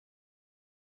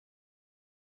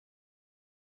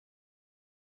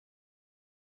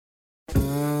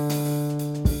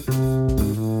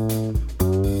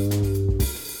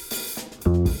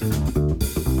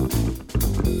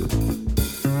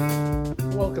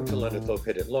Leonard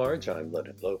Lopate at Large. I'm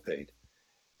Leonard Lopate.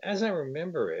 As I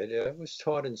remember it, I was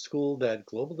taught in school that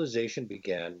globalization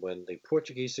began when the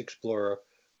Portuguese explorer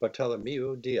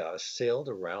Bartolomeu Dias sailed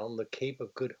around the Cape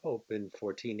of Good Hope in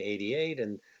 1488,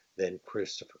 and then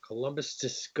Christopher Columbus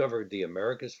discovered the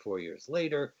Americas 4 years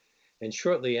later, and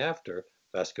shortly after,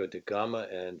 Vasco da Gama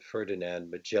and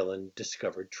Ferdinand Magellan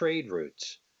discovered trade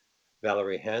routes.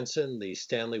 Valerie Hansen, the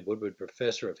Stanley Woodward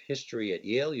Professor of History at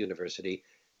Yale University,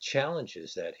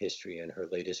 challenges that history in her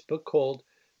latest book called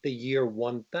The Year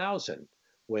 1000,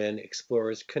 When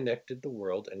Explorers Connected the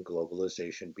World and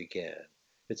Globalization Began.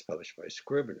 It's published by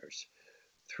Scribner's.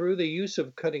 Through the use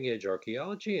of cutting edge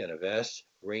archaeology and a vast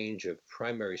range of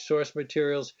primary source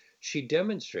materials, she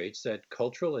demonstrates that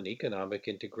cultural and economic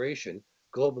integration,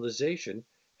 globalization,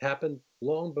 happened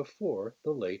long before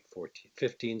the late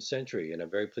 15th century. And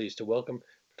I'm very pleased to welcome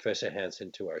Professor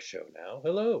Hansen to our show now.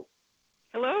 Hello.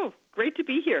 Hello. Great to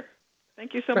be here.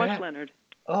 Thank you so much, Perhaps, Leonard.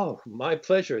 oh, my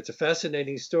pleasure. It's a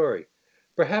fascinating story.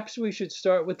 Perhaps we should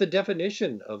start with the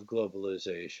definition of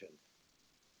globalization.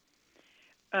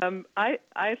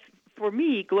 For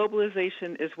me,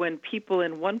 globalization is when people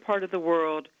in one part of the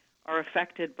world are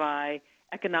affected by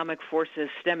economic forces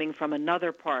stemming from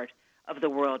another part of the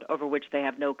world over which they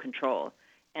have no control.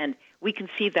 And we can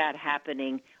see that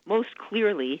happening most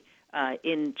clearly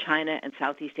in China and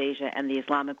Southeast Asia and the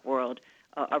Islamic world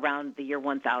around the year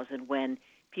 1000, when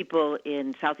people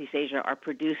in Southeast Asia are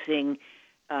producing,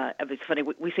 it's funny,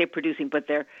 we say producing, but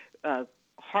they're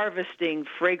harvesting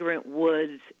fragrant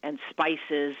woods and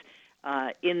spices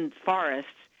in forests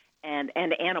and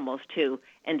animals too,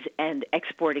 and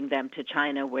exporting them to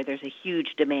China, where there's a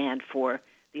huge demand for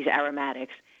these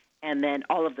aromatics, and then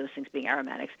all of those things being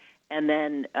aromatics. And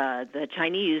then the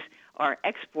Chinese are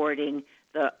exporting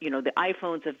the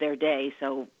iPhones of their day,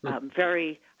 so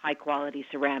very high quality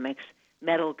ceramics,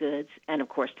 metal goods, and of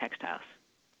course textiles.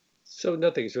 So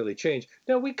nothing's really changed.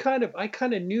 Now I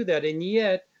kind of knew that, and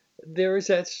yet there is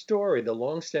that story, the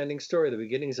long-standing story, the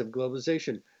beginnings of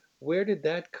globalization. Where did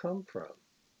that come from?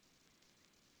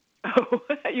 Oh,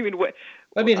 you mean what?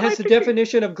 I mean, has the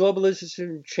definition of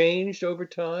globalization changed over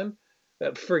time?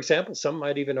 For example, some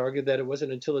might even argue that it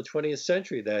wasn't until the 20th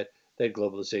century that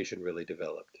globalization really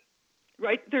developed.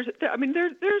 Right. There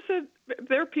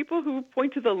are people who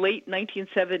point to the late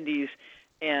 1970s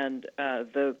and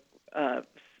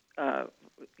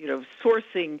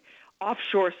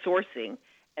offshore sourcing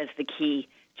as the key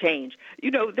change.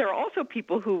 There are also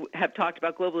people who have talked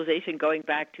about globalization going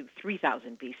back to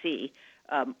 3000 BC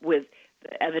with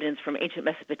evidence from ancient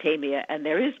Mesopotamia, and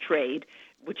there is trade,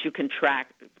 which you can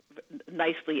track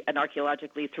nicely and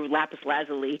archaeologically through lapis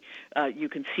lazuli. You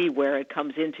can see where it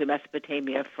comes into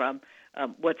Mesopotamia from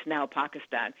what's now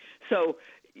Pakistan. So,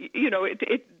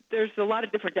 there's a lot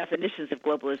of different definitions of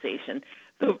globalization.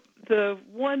 The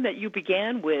one that you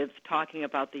began with, talking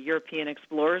about the European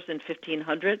explorers in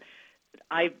 1500,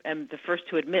 I am the first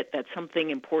to admit that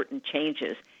something important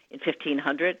changes in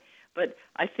 1500. But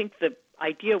I think the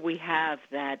idea we have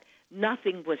that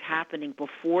nothing was happening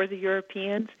before the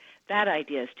Europeans, that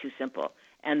idea is too simple.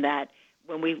 And that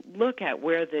when we look at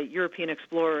where the European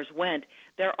explorers went,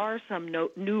 there are some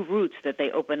new routes that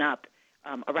they open up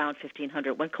around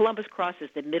 1500. When Columbus crosses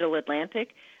the Middle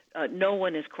Atlantic, no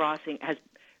one is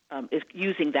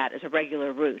using that as a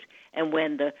regular route. And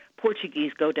when the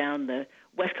Portuguese go down the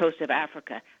west coast of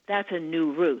Africa, that's a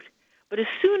new route. But as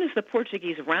soon as the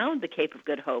Portuguese round the Cape of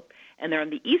Good Hope and they're on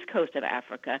the east coast of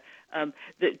Africa,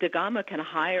 Da Gama can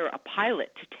hire a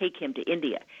pilot to take him to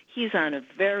India. He's on a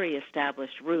very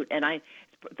established route, and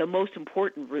the most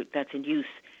important route that's in use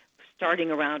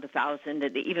starting around 1000,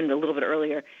 and even a little bit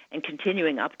earlier, and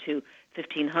continuing up to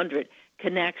 1500,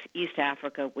 connects East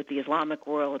Africa with the Islamic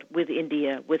world, with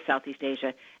India, with Southeast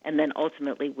Asia, and then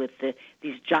ultimately with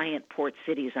these giant port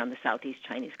cities on the southeast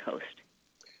Chinese coast.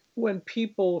 When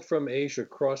people from Asia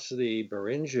crossed the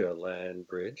Beringia land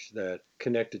bridge that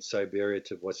connected Siberia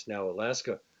to what's now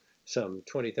Alaska some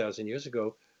 20,000 years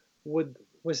ago,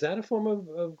 was that a form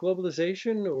of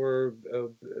globalization, or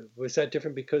was that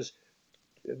different because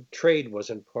trade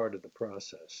wasn't part of the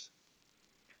process?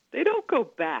 They don't go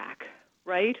back,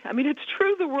 right? I mean, it's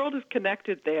true the world is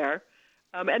connected there.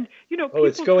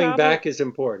 It's going back is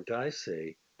important. I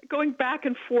see. Going back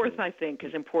and forth, I think,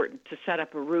 is important to set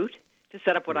up a route, to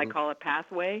set up what I call a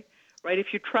pathway, right?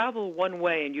 If you travel one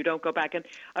way and you don't go back, and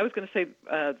I was going to say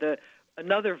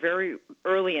another very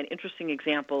early and interesting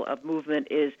example of movement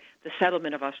is the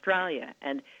settlement of Australia,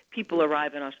 and people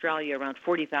arrive in Australia around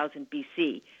 40,000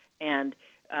 BC,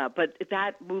 but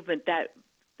that movement,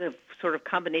 the sort of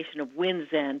combination of winds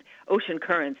and ocean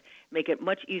currents make it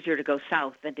much easier to go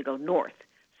south than to go north.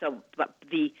 So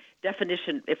the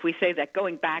definition, if we say that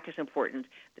going back is important,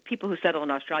 the people who settle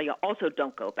in Australia also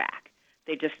don't go back.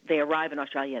 They arrive in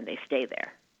Australia and they stay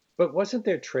there. But wasn't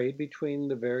there trade between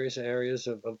the various areas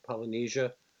of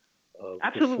Polynesia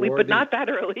Absolutely, before but the? not that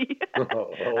early.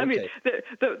 Oh, I mean, okay.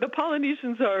 the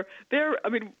Polynesians are there. I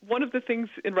mean, one of the things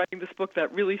in writing this book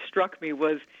that really struck me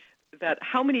was that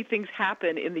how many things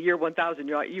happen in the year 1000.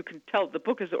 You can tell the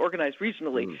book is organized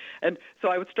regionally. Mm. And so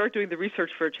I would start doing the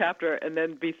research for a chapter and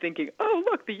then be thinking, oh,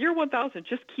 look, the year 1000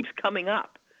 just keeps coming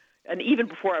up. And even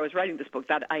before I was writing this book,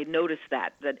 that I noticed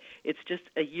that it's just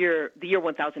the year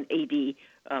 1000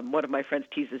 AD. One of my friends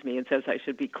teases me and says I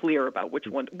should be clear about which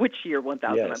year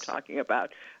 1000 I'm Yes. talking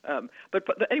about. But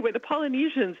anyway, the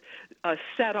Polynesians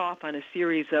set off on a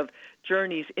series of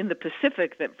journeys in the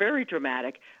Pacific that very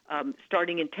dramatic,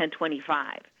 starting in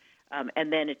 1025.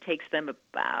 And then it takes them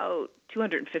about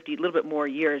 250, a little bit more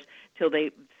years till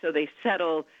they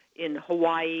settle in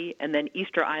Hawaii and then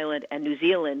Easter Island and New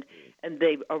Zealand, and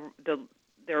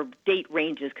their date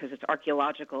ranges because it's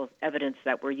archaeological evidence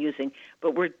that we're using,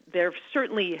 but they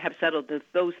certainly have settled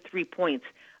those 3 points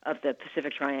of the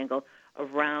Pacific Triangle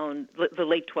around the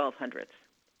late 1200s.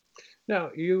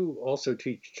 Now, you also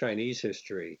teach Chinese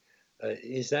history.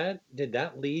 Did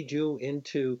that lead you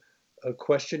into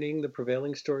questioning the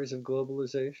prevailing stories of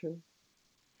globalization?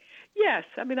 Yes,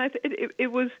 I mean,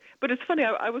 it was, but it's funny.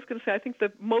 I was going to say I think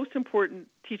the most important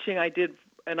teaching I did,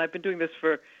 and I've been doing this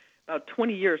for about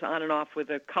 20 years on and off with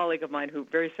a colleague of mine who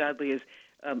very sadly is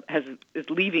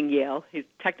leaving Yale. He's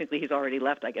already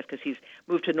left, I guess, because he's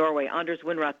moved to Norway, Anders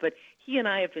Winroth. But he and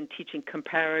I have been teaching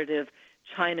comparative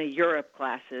China-Europe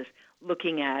classes,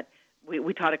 looking at.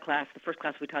 We taught a class. The first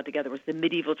class we taught together was the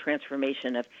medieval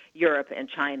transformation of Europe and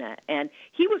China, and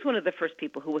he was one of the first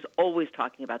people who was always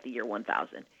talking about the year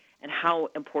 1000 and how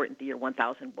important the year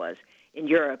 1000 was in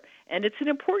Europe. And it's an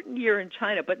important year in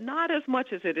China, but not as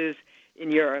much as it is in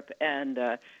Europe. And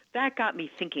that got me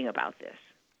thinking about this.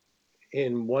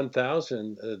 In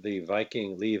 1000, the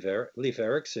Viking Leif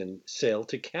Erikson sailed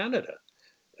to Canada.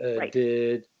 Right.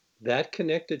 Did that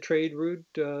connect a trade route?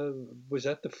 Was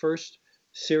that the first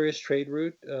serious trade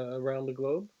route around the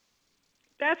globe?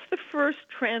 That's the first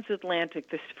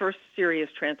serious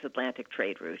transatlantic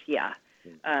trade route, yeah.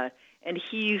 And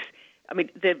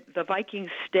the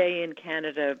Vikings stay in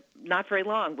Canada not very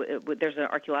long. There's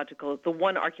the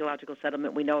one archaeological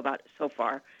settlement we know about so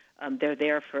far. They're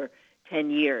there for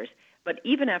 10 years. But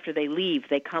even after they leave,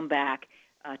 they come back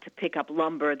to pick up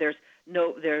lumber.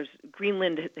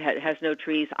 Greenland has no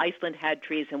trees. Iceland had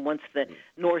trees, and once the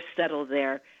Norse settle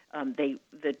there,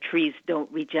 the trees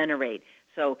don't regenerate.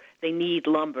 So they need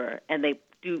lumber, and they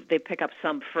pick up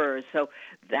some furs. So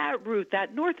that route,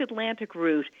 that North Atlantic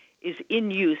route, is in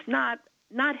use, not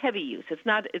heavy use. It's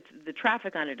the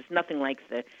traffic on it is nothing like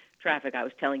the traffic I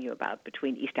was telling you about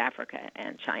between East Africa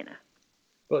and China.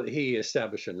 Well, he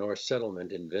established a Norse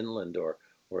settlement in Vinland or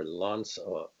Lance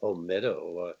o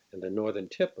Meadow in the northern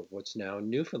tip of what's now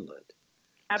Newfoundland.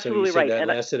 Absolutely so you right. That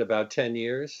lasted about 10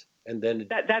 years, and then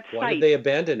why did site, they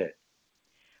abandon it?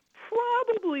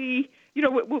 Probably,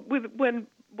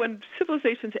 when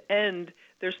civilizations end,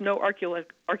 there's no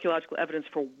archaeological evidence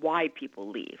for why people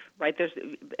leave, right?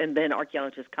 And then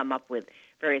archaeologists come up with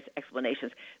various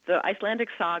explanations. The Icelandic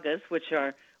sagas, which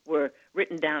were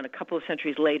written down a couple of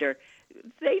centuries later,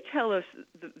 they tell us,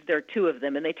 there are two of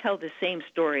them, and they tell the same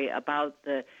story about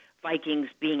the Vikings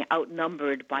being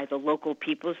outnumbered by the local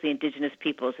peoples, the indigenous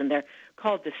peoples, and they're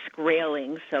called the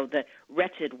Skraelings, so the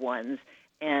wretched ones.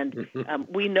 And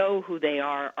we know who they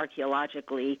are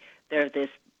archaeologically. They're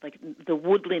like the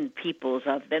woodland peoples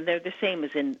and they're the same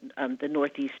as in the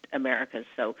Northeast Americas.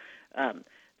 So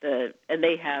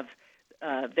they have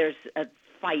there's a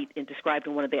fight described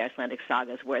in one of the Icelandic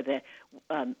sagas where the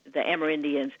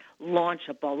Amerindians launch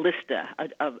a ballista,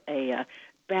 a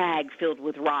bag filled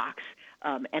with rocks,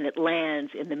 and it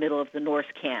lands in the middle of the Norse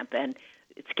camp, and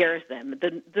it scares them.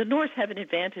 The Norse have an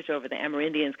advantage over the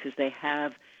Amerindians because they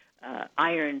have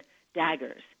iron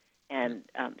daggers and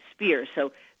spears,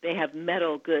 so they have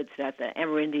metal goods that the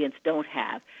Amerindians don't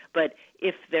have. But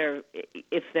if there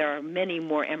are many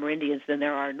more Amerindians than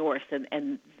there are Norse,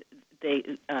 and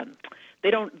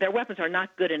their weapons are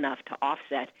not good enough to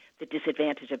offset the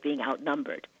disadvantage of being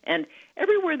outnumbered. And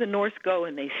everywhere the Norse go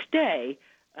and they stay,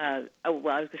 I was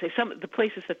going to say some of the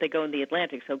places that they go in the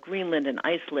Atlantic, so Greenland and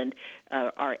Iceland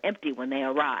are empty when they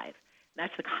arrive.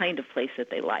 That's the kind of place that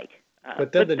they like.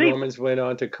 But then the Normans went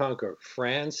on to conquer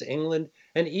France, England,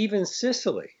 and even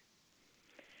Sicily.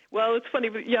 Well, it's funny,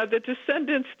 but yeah, the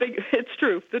descendants, it's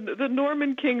true. The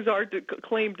Norman kings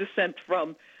claim descent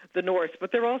from the Norse,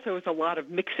 but there also is a lot of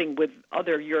mixing with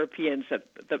other Europeans,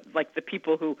 like the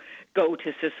people who go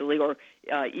to Sicily, or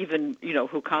even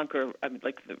who conquer. I mean,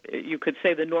 you could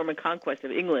say the Norman conquest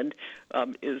of England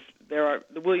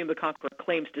the William the Conqueror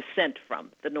claims descent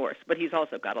from the Norse, but he's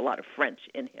also got a lot of French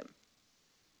in him.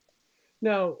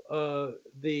 Now,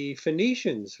 the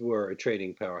Phoenicians were a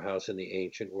trading powerhouse in the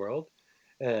ancient world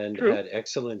and True. had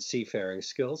excellent seafaring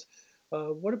skills.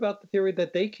 What about the theory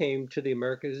that they came to the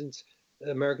Americas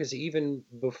even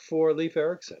before Leif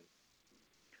Erikson?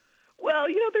 Well,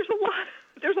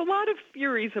 there's a lot of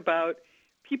theories about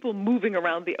people moving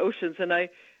around the oceans, and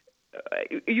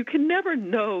you can never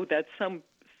know that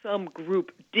some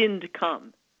group didn't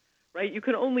come, right? You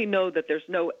can only know that there's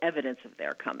no evidence of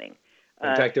their coming.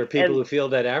 In fact, there are people who feel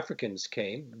that Africans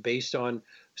came based on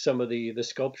some of the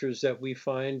sculptures that we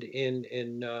find in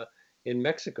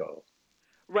Mexico.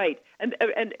 Right, and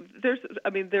there's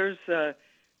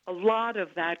a lot of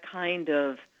that kind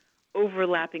of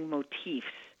overlapping motifs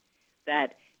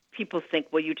that people think,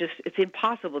 well, it's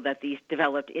impossible that these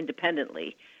developed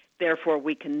independently. Therefore,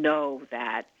 we can know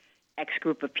that X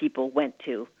group of people went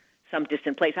to some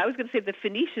distant place. I was going to say the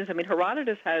Phoenicians. I mean,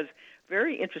 Herodotus has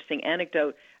very interesting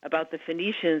anecdote about the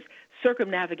Phoenicians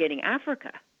circumnavigating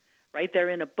Africa. Right, they're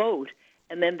in a boat,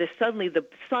 and then suddenly the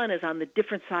sun is on the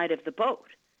different side of the boat,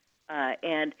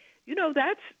 and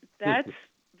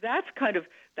that's kind of,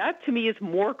 that to me is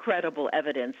more credible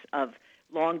evidence of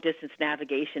long distance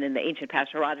navigation in the ancient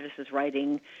past. Herodotus is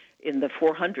writing in the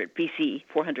 400s BC.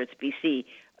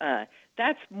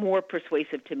 That's more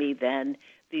persuasive to me than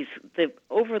the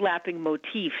overlapping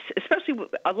motifs, especially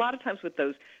a lot of times with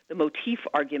the motif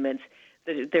arguments.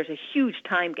 There's a huge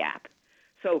time gap.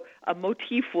 So a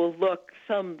motif will look,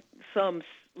 some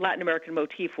Latin American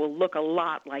motif will look a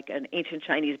lot like an ancient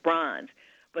Chinese bronze,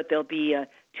 but there'll be a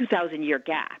 2,000-year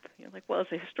gap. You're like, well, as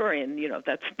a historian,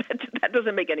 that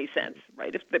doesn't make any sense,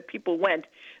 right? If the people went,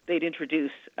 they'd introduce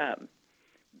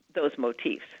those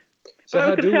motifs. So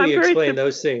how do we explain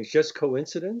those things? Just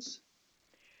coincidence?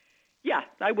 Yeah,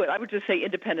 I would just say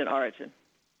independent origin.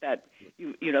 That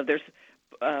there's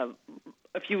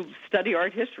if you study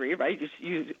art history, right,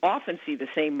 you often see the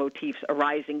same motifs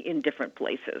arising in different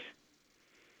places.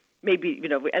 Maybe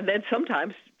and then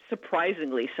sometimes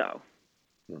surprisingly so.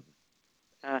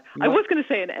 I was going to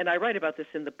say, and I write about this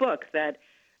in the book, that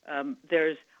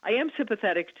I am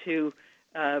sympathetic to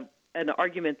an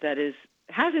argument that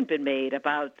hasn't been made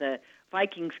about the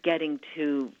Vikings getting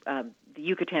to the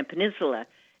Yucatan Peninsula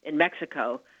in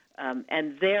Mexico,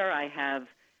 and there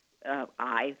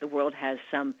the world has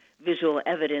some visual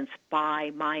evidence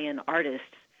by Mayan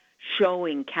artists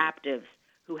showing captives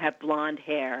who have blonde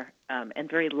hair and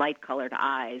very light-colored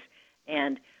eyes,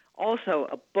 and also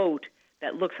a boat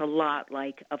that looks a lot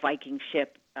like a Viking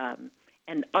ship,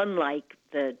 and unlike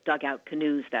the dugout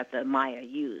canoes that the Maya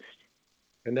used.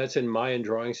 And that's in Mayan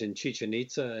drawings in Chichen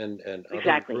Itza and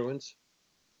Exactly. Other ruins?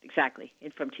 Exactly,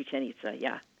 from Chichen Itza,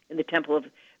 yeah. In the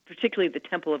particularly the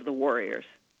Temple of the Warriors.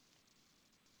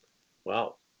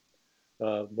 Wow.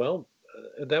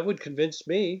 That would convince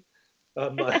me.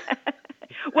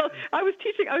 Well, I was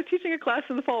teaching a class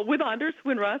in the fall with Anders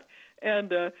Winrath,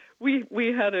 and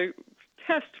we had a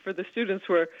test for the students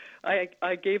where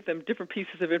I gave them different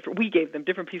pieces of we gave them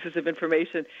different pieces of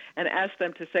information and asked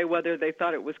them to say whether they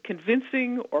thought it was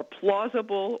convincing or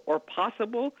plausible or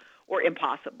possible or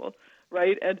impossible,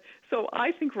 right? And so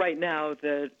I think right now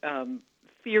the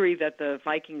theory that the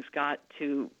Vikings got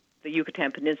to the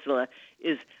Yucatan Peninsula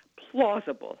is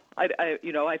plausible.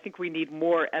 I think we need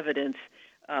more evidence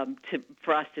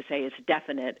for us to say it's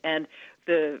definite. And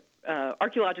the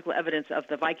archaeological evidence of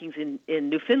the Vikings in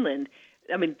Newfoundland,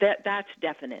 I mean, that's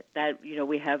definite. That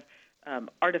we have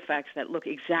artifacts that look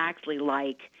exactly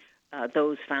like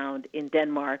those found in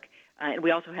Denmark, and we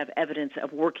also have evidence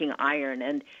of working iron.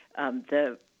 And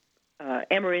the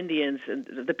Amerindians and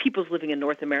the peoples living in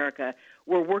North America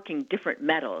were working different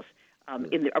metals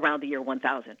around the year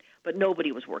 1000, but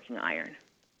nobody was working iron.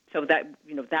 So that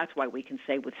that's why we can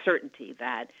say with certainty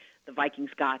that the Vikings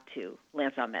got to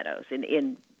L'Anse aux Meadows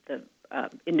on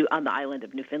the island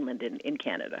of Newfoundland in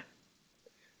Canada.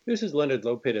 This is Leonard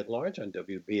Lopate at Large on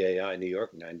WBAI New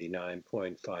York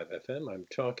 99.5 FM. I'm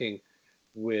talking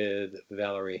with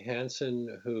Valerie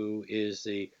Hansen, who is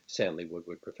the Stanley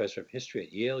Woodward Professor of History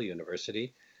at Yale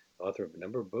University, author of a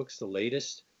number of books, the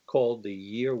latest called The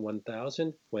Year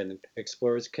 1000, When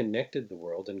Explorers Connected the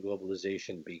World and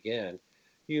Globalization Began.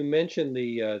 You mentioned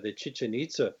the Chichen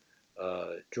Itza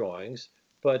drawings,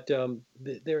 but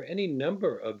there are any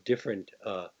number of different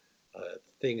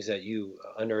things that you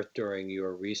unearthed during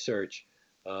your research.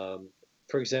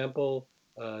 For example,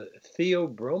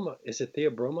 theobroma. Is it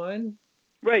theobromine?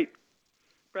 Right,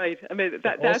 right. I mean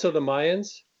that's Also the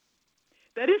Mayans?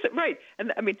 that is right.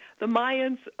 And I mean the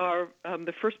Mayans are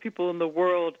the first people in the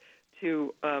world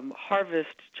to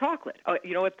harvest chocolate. Oh,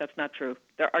 you know what? That's not true.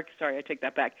 Sorry, I take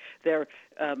that back. They're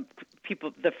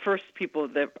people. The first people.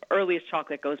 The earliest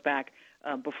chocolate goes back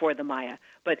before the Maya.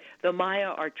 But the Maya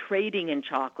are trading in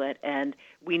chocolate, and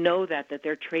we know that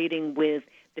they're trading with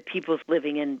the peoples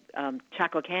living in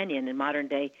Chaco Canyon in modern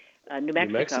day New New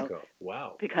Mexico, Mexico.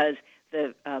 Wow. because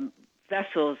the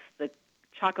vessels, the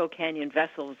Chaco Canyon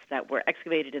vessels that were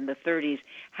excavated in the 30s,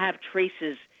 have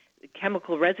traces,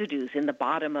 chemical residues in the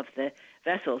bottom of the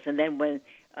vessels. And then when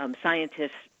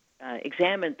scientists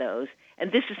examined those,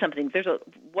 and this is something,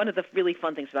 one of the really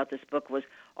fun things about this book was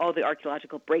all the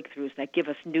archaeological breakthroughs that give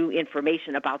us new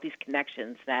information about these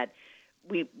connections that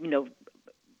we,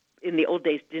 in the old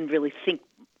days didn't really think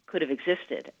could have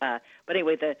existed. But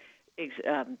anyway,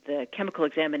 the chemical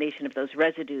examination of those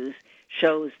residues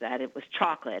shows that it was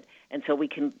chocolate, and so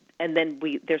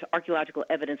there's archaeological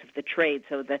evidence of the trade.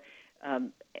 So the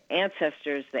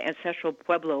ancestral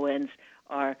Puebloans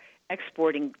are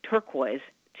exporting turquoise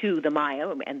to the Maya,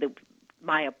 and the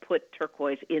Maya put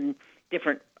turquoise in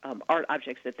different art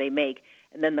objects that they make,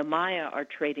 and then the Maya are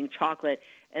trading chocolate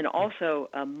and also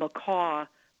macaw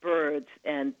birds,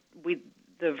 and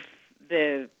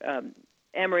the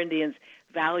Amerindians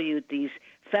valued these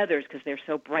feathers because they're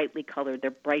so brightly colored.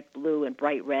 They're bright blue and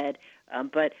bright red.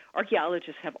 But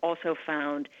archaeologists have also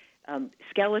found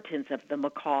skeletons of the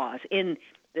macaws in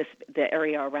the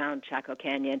area around Chaco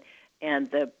Canyon, and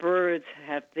the birds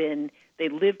they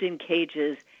lived in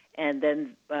cages, and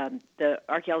then the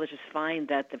archaeologists find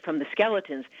that from the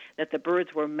skeletons that the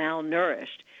birds were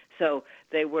malnourished, so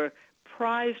they were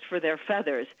prized for their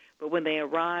feathers, but when they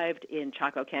arrived in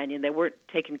Chaco Canyon, they weren't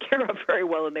taken care of very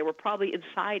well, and they were probably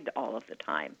inside all of the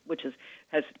time, which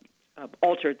has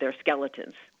altered their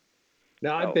skeletons.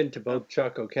 Now, I've been to both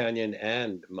Chaco Canyon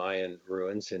and Mayan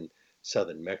ruins in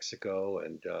southern Mexico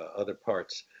and other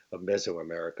parts of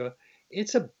Mesoamerica.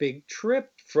 It's a big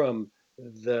trip from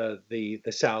the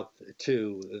south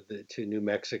to New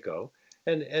Mexico,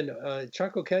 and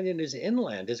Chaco Canyon is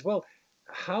inland as well.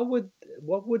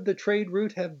 What would the trade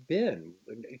route have been?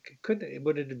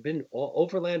 Would it have been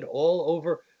overland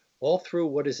all through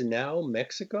what is now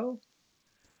Mexico?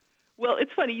 Well,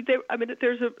 it's funny.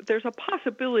 There's a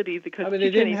possibility because I mean, they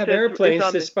Chichen didn't have Itza is airplanes,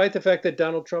 on the. despite the fact that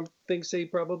Donald Trump thinks they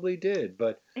probably did.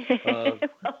 But uh,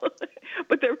 Well,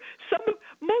 but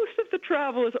most of the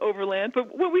travel is overland.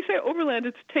 But when we say overland,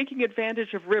 it's taking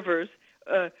advantage of rivers.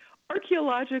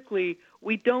 Archaeologically,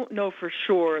 we don't know for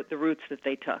sure the routes that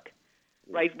they took.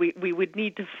 Right? We would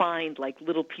need to find like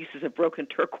little pieces of broken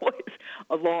turquoise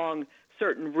along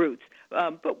certain routes.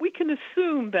 But we can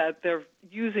assume that they're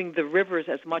using the rivers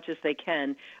as much as they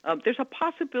can. There's a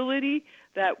possibility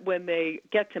that when they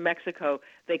get to Mexico,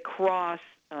 they cross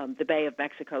the Bay of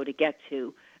Mexico to get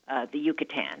to the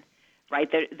Yucatan, right?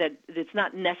 That it's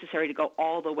not necessary to go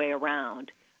all the way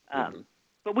around.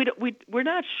 But we're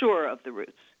not sure of the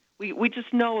routes. We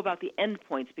just know about the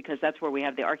endpoints because that's where we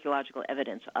have the archaeological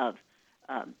evidence of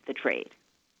the trade.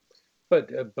 but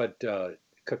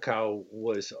cacao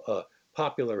was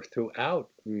popular throughout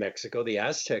Mexico. The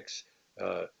Aztecs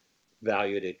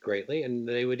valued it greatly, and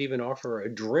they would even offer a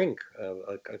drink,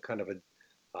 a kind of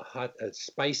a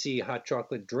spicy hot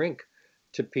chocolate drink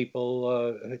to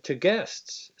people, to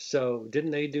guests. So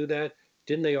didn't they do that?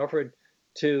 Didn't they offer it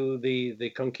to the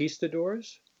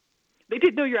conquistadors? They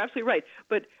did. No, you're absolutely right.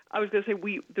 But I was going to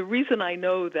say the reason I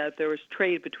know that there was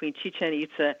trade between Chichen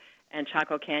Itza and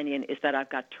Chaco Canyon is that I've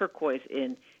got turquoise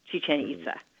in Chichen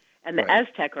Itza, and the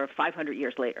Aztec are 500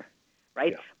 years later,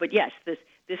 right? Yeah. But yes,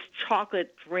 this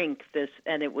chocolate drink,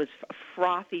 and it was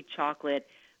frothy chocolate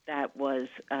that was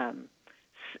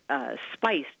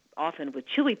spiced often with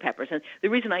chili peppers. And the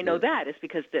reason I know that is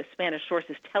because the Spanish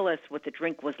sources tell us what the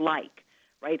drink was like,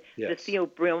 right? Yes. The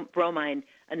theobromine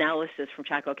analysis from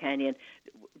Chaco Canyon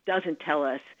doesn't tell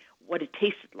us what it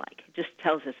tasted like. It just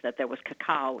tells us that there was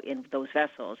cacao in those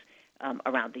vessels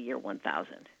around the year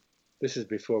 1000. This is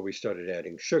before we started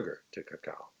adding sugar to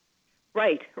cacao.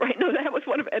 Right. No, that was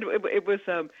one of it was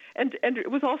and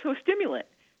it was also a stimulant,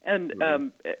 and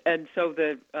so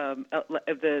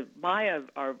the Maya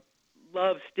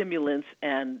love stimulants,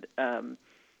 and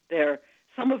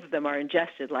some of them are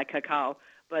ingested like cacao,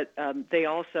 but they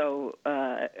also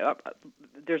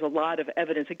there's a lot of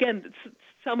evidence. Again,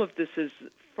 some of this is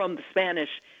from the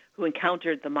Spanish who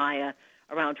encountered the Maya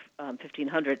around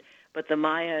 1500, but the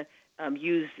Maya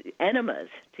use enemas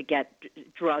to get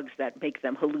drugs that make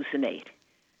them hallucinate.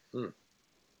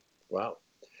 Wow.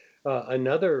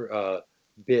 Another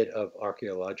bit of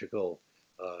archaeological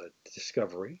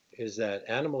discovery is that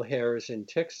animal hairs in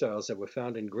textiles that were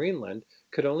found in Greenland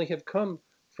could only have come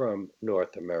from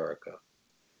North America.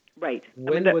 Right. I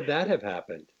mean, When would that have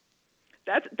happened?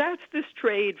 that's this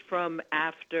trade from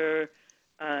after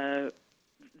uh,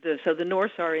 the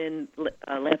Norse are in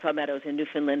Lansdowne Meadows in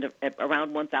Newfoundland at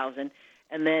around 1000,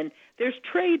 and then there's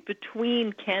trade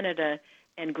between Canada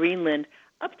and Greenland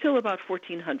up till about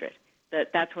 1400.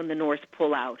 That's when the Norse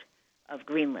pull out of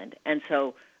Greenland, and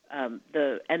so and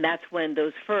that's when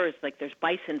those furs, like there's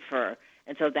bison fur,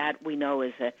 and so that we know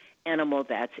is an animal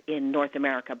that's in North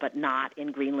America, but not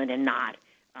in Greenland and not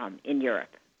in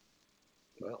Europe.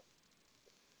 Well,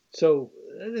 so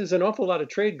there's an awful lot of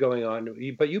trade going on,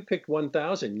 but you picked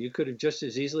 1000. You could have just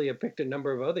as easily have picked a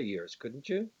number of other years, couldn't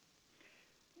you?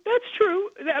 That's true.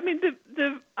 I mean,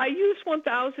 the I used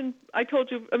 1000. I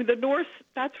told you. I mean, the Norse.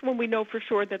 That's when we know for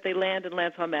sure that they land in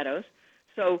Lansdowne Meadows.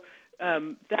 So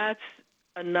that's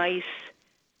a nice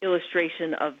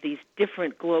illustration of these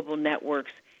different global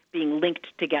networks being linked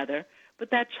together.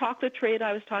 But that chocolate trade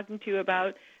I was talking to you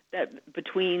about, that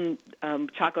between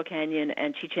Chaco Canyon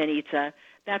and Chichen Itza,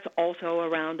 that's also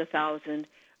around 1000.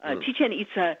 Chichen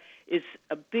Itza is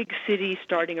a big city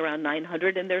starting around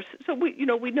 900, and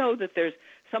we know that there's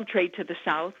some trade to the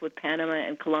south with Panama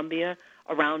and Colombia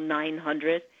around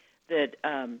 900.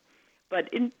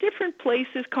 But in different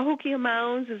places, Cahokia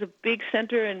Mounds is a big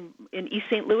center in East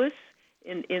St. Louis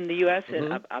in the U.S.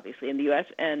 Mm-hmm. and obviously in the U.S.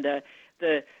 And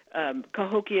the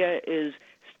Cahokia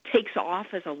takes off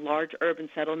as a large urban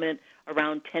settlement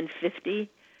around 1050.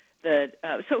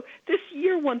 So this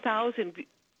year 1000.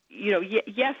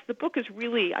 Yes, the book is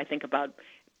really, I think, about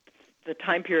the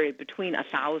time period between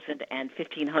 1000 and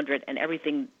 1500 and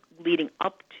everything leading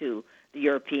up to the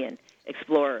European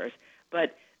explorers.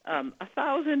 But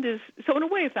 1000 is, so in a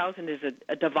way, 1000 is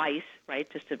a device, right,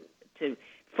 just to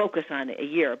focus on a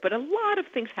year. But a lot of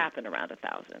things happen around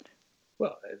 1000.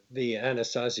 Well, the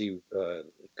Anasazi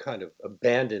kind of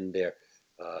abandoned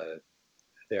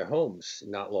their homes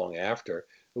not long after.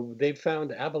 They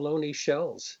found abalone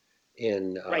shells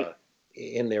in Right.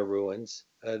 in their ruins.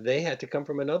 They had to come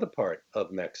from another part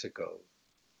of Mexico.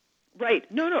 Right.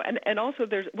 No. And also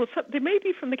they may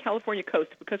be from the California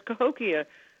coast because Cahokia,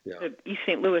 Yeah. the East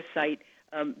St. Louis site,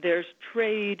 there's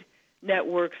trade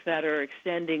networks that are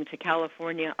extending to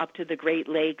California, up to the Great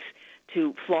Lakes,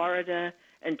 to Florida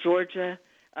and Georgia.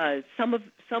 Some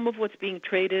of what's being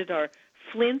traded are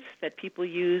flints that people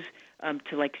use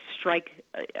to like strike.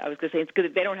 I was going to say it's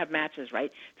good. They don't have matches,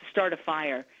 right? To start a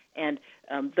fire, and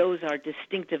those are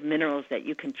distinctive minerals that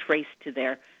you can trace to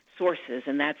their sources,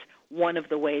 and that's one of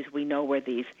the ways we know where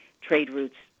these trade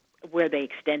routes where they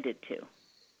extended to.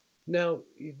 Now,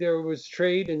 there was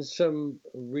trade in some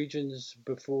regions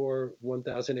before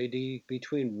 1000 AD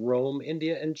between Rome,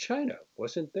 India, and China,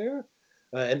 wasn't there?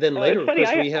 And then later, It's of funny.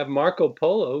 course, we have Marco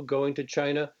Polo going to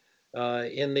China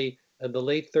in the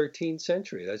late 13th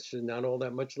century. That's not all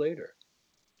that much later.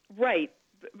 Right.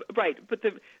 But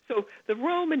the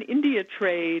Rome and India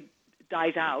trade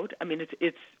dies out. I mean,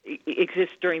 it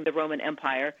exists during the Roman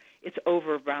Empire. It's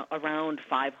over around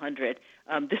 500.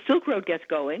 The Silk Road gets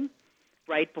going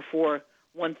right before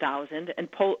 1000, and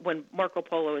when Marco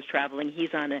Polo is traveling,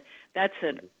 he's on I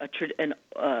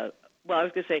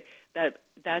was going to say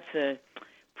that's a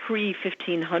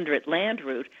pre-1500 land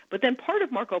route. But then part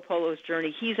of Marco Polo's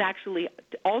journey, he's actually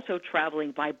also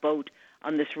traveling by boat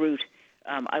on this route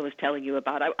I was telling you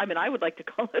about. I mean, I would like to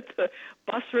call it the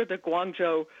Basra to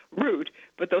Guangzhou route,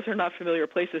 but those are not familiar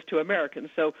places to Americans.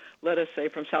 So let us say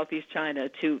from Southeast China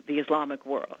to the Islamic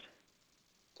world.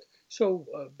 So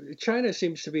China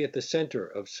seems to be at the center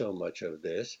of so much of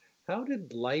this. How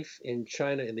did life in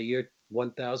China in the year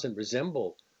 1000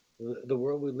 resemble the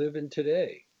world we live in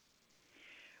today?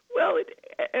 Well,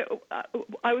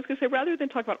 I was going to say, rather than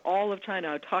talk about all of China,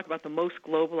 I would talk about the most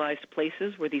globalized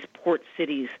places were these port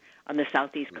cities on the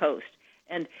southeast coast.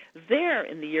 And there,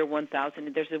 in the year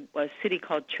 1000, there's a city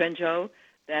called Quanzhou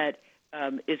that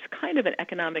is kind of an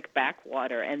economic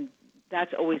backwater, and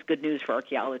that's always good news for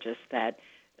archaeologists, that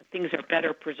things are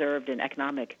better preserved in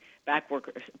economic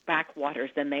backwaters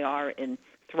than they are in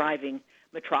thriving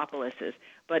metropolises.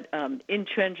 But in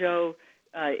Quanzhou,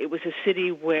 it was a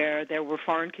city where there were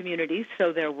foreign communities,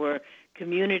 so there were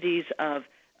communities of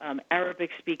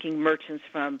Arabic-speaking merchants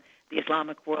from the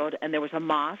Islamic world, and there was a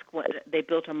mosque. They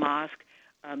built a mosque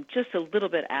just a little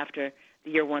bit after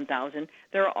the year 1000.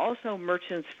 There are also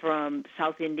merchants from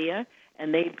South India,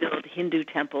 and they build Hindu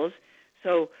temples.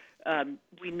 So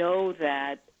we know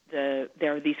that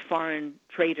there are these foreign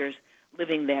traders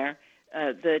living there.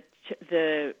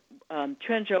 Quanzhou,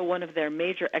 one of their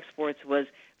major exports was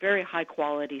very high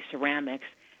quality ceramics,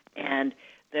 and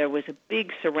there was a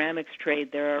big ceramics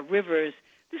trade. There are rivers.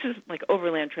 This is like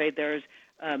overland trade. There's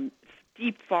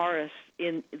deep forests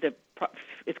in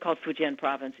it's called Fujian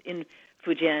province, in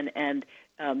Fujian, and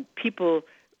people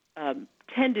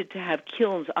tended to have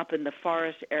kilns up in the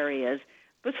forest areas,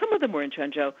 but some of them were in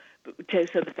Quanzhou,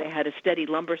 so that they had a steady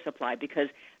lumber supply, because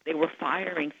they were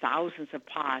firing thousands of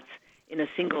pots in a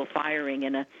single firing.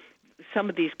 And some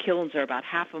of these kilns are about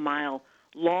half a mile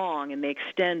long, and they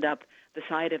extend up the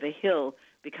side of a hill,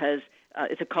 because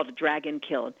it's called a dragon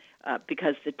kiln,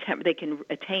 because they can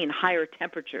attain higher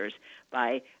temperatures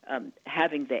by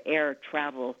having the air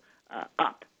travel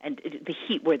up, and the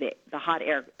heat where the hot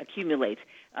air accumulates,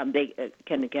 they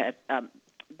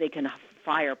can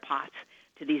fire pots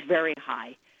to these very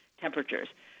high temperatures.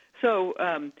 So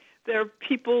there are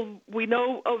people we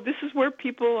know. Oh, this is where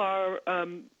people are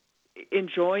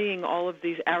enjoying all of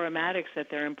these aromatics that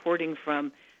they're importing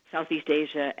from Southeast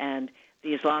Asia and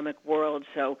the Islamic world.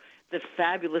 So the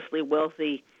fabulously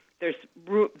wealthy. There's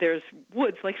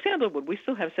woods like sandalwood. We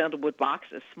still have sandalwood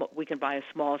boxes. We can buy a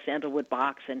small sandalwood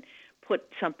box and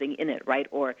put something in it, right?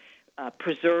 Or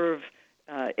preserve.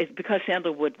 It's because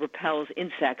sandalwood repels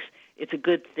insects. It's a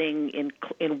good thing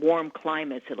in warm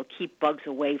climates. It'll keep bugs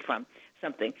away from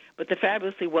something. But the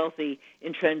fabulously wealthy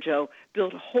in Quanzhou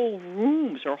built whole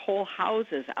rooms or whole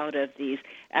houses out of these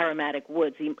aromatic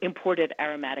woods, the imported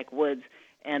aromatic woods.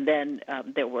 And then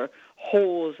there were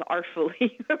holes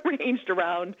artfully arranged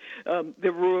around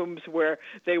the rooms where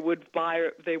they would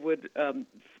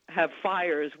have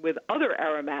fires with other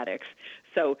aromatics,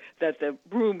 so that the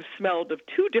room smelled of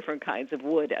two different kinds of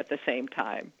wood at the same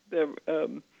time. There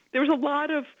was a lot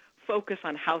of focus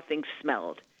on how things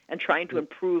smelled and trying to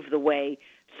improve the way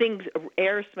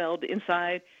air smelled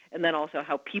inside, and then also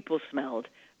how people smelled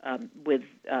with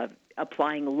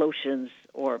applying lotions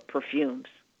or perfumes.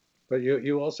 But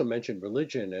you also mentioned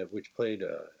religion, which played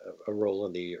a role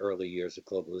in the early years of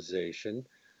globalization.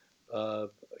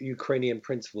 Ukrainian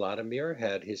Prince Vladimir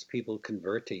had his people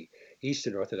convert to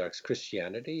Eastern Orthodox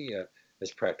Christianity,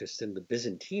 as practiced in the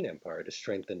Byzantine Empire, to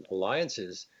strengthen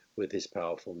alliances with his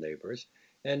powerful neighbors.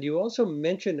 And you also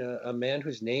mentioned a man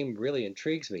whose name really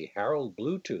intrigues me, Harold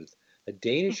Bluetooth, a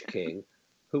Danish king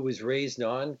who was raised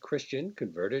non-Christian,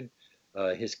 converted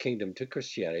his kingdom to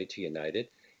Christianity to unite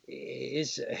it.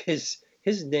 Is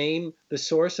his name the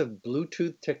source of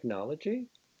Bluetooth technology?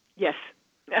 Yes,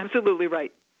 absolutely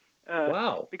right.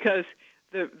 Wow. Because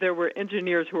there were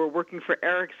engineers who were working for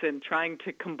Ericsson trying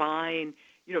to combine,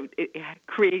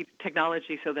 create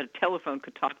technology so that a telephone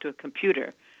could talk to a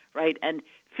computer, right? And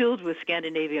filled with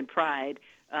Scandinavian pride,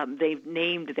 they've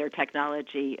named their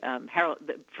technology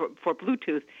for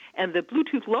Bluetooth. And the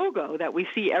Bluetooth logo that we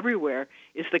see everywhere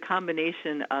is the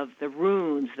combination of the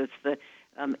runes. That's the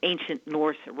ancient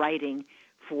Norse writing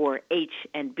for H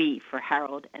and B, for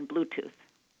Harold and Bluetooth.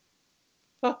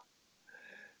 Huh.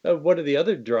 One of the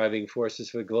other driving forces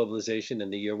for globalization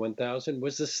in the year 1000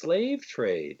 was the slave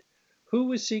trade. Who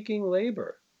was seeking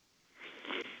labor?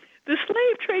 The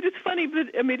slave trade is funny, but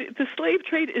the slave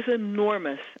trade is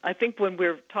enormous. I think when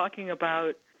we're talking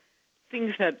about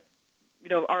things that,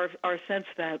 our sense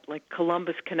that like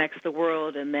Columbus connects the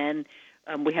world, and then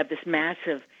we have this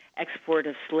massive export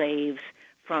of slaves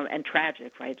and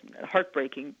tragic, right,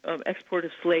 heartbreaking export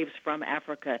of slaves from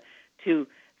Africa to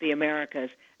the Americas.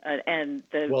 And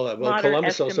the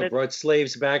Columbus also brought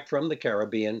slaves back from the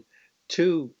Caribbean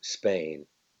to Spain.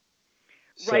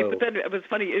 Right, but then it was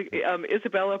funny.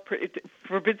 Isabella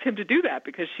forbids him to do that,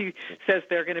 because she says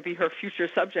they're going to be her future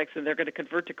subjects and they're going to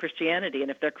convert to Christianity.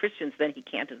 And if they're Christians, then he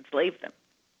can't enslave them.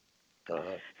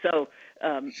 So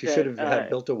she should have had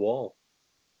built a wall.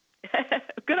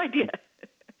 Good idea.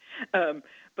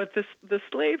 But the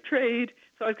slave trade.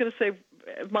 So I was going to say,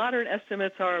 modern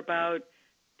estimates are about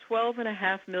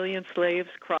 12.5 million slaves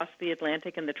crossed the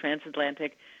Atlantic in the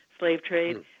transatlantic slave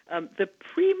trade. The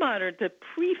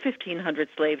pre-1500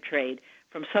 slave trade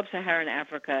from sub-Saharan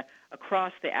Africa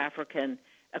across the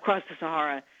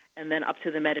Sahara, and then up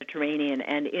to the Mediterranean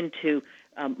and into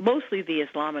mostly the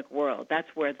Islamic world. That's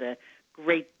where the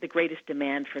greatest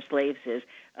demand for slaves is.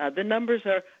 The numbers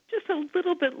are just a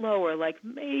little bit lower, like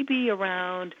maybe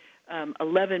around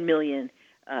 11 million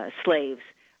slaves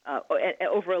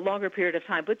over a longer period of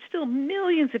time, but still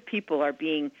millions of people are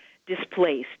being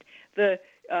displaced. The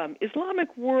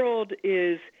Islamic world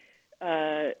is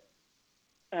the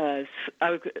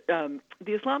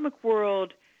Islamic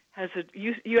world has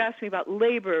you asked me about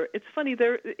labor. It's funny,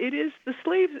 it is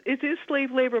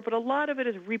slave labor, but a lot of it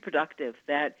is reproductive.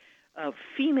 That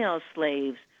female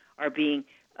slaves are being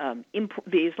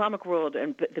the Islamic world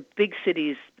and the big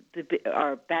cities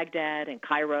are Baghdad and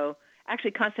Cairo.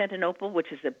 Actually, Constantinople,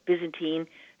 which is a Byzantine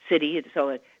city, so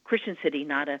a Christian city,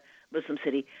 not a Muslim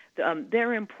city.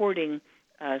 They're importing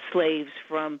slaves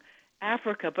from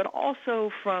Africa, but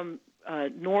also from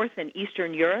North and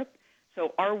Eastern Europe.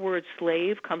 So our word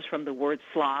slave comes from the word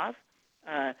Slav,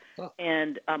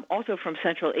 and also from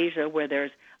Central Asia, where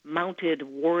there's mounted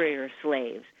warrior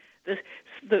slaves.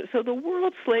 So the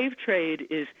world slave trade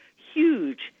is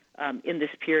huge in this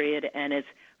period, and it's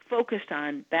focused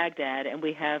on Baghdad. And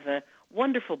we have a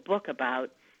wonderful book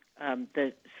about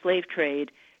the slave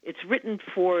trade. It's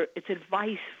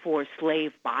advice for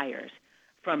slave buyers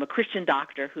from a Christian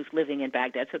doctor who's living in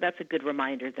Baghdad. So that's a good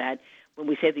reminder that when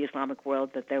we say the Islamic world,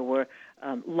 that there were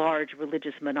large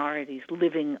religious minorities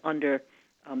living under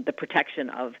the protection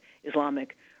of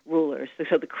Islamic rulers.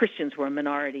 So the Christians were a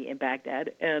minority in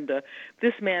Baghdad. And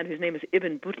this man, whose name is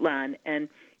Ibn Butlan, and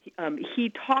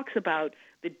he talks about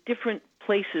the different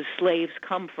places slaves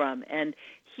come from. And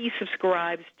he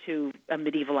subscribes to a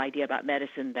medieval idea about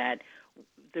medicine that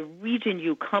the region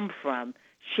you come from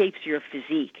shapes your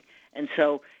physique. And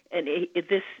so,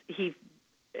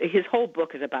 his whole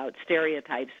book is about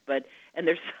stereotypes, and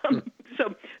there's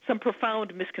some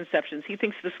profound misconceptions. He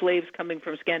thinks the slaves coming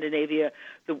from Scandinavia,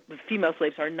 the female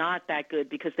slaves, are not that good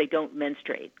because they don't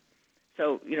menstruate.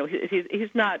 So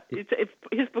he's not.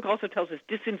 His book also tells us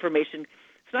disinformation.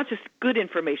 It's not just good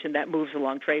information that moves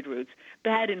along trade routes.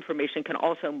 Bad information can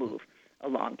also move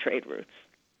along trade routes.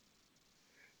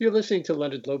 You're listening to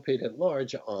Leonard Lopate at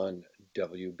Large on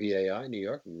WBAI New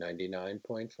York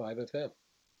 99.5 FM.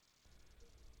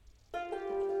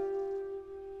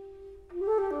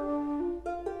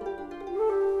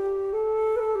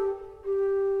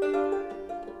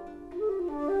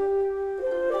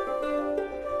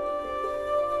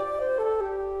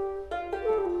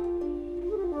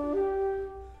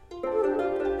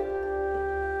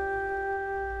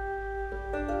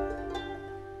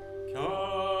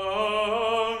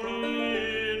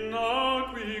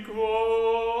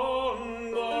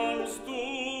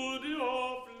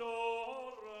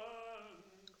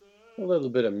 A little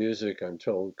bit of music, I'm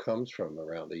told, comes from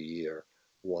around the year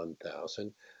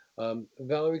 1000.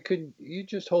 Valerie, could you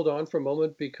just hold on for a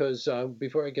moment? Because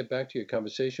before I get back to your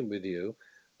conversation with you,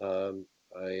 um,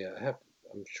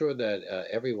 I'm sure that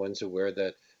everyone's aware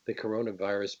that the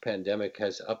coronavirus pandemic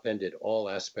has upended all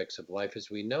aspects of life as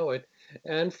we know it.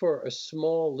 And for a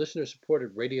small listener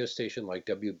supported radio station like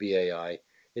WBAI,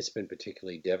 it's been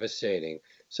particularly devastating.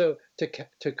 So,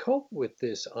 to cope with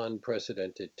this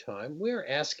unprecedented time, we're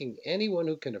asking anyone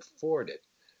who can afford it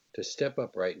to step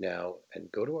up right now and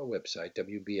go to our website,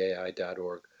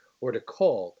 WBAI.org, or to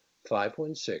call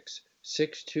 516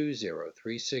 620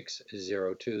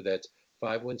 3602. That's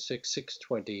 516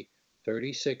 620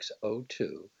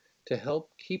 3602 to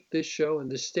help keep this show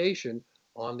and this station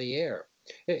on the air.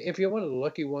 If you're one of the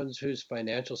lucky ones whose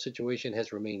financial situation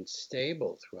has remained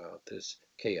stable throughout this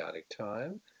chaotic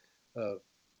time, uh,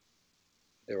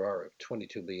 there are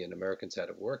 22 million Americans out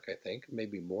of work, I think,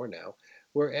 maybe more now.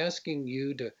 We're asking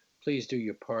you to please do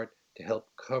your part to help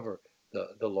cover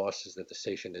the losses that the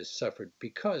station has suffered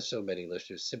because so many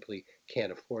listeners simply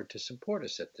can't afford to support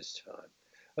us at this time.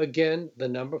 Again, the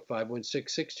number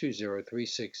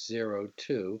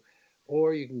 516-620-3602,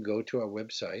 or you can go to our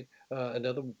website,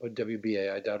 another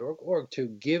WBAI.org, or to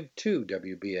give to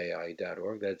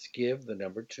WBAI.org. That's give the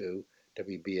number 2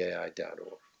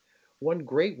 WBAI.org. One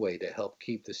great way to help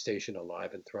keep the station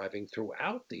alive and thriving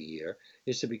throughout the year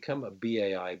is to become a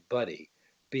BAI buddy.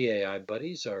 BAI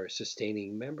buddies are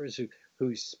sustaining members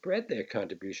who spread their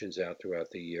contributions out throughout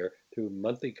the year through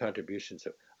monthly contributions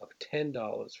of $10,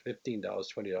 $15,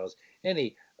 $20,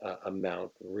 any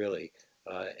amount really.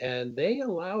 And they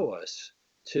allow us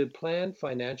to plan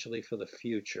financially for the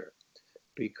future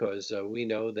because we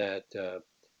know that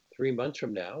 3 months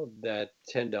from now, that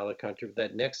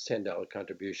that next $10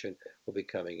 contribution will be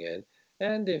coming in.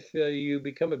 And if you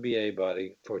become a BA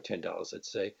body for $10,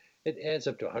 let's say, it adds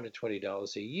up to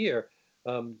 $120 a year,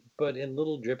 but in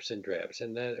little drips and drabs.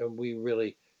 And that we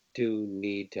really do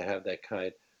need to have that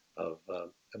kind of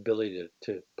ability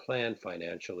to plan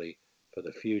financially for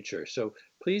the future. So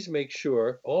please make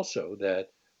sure also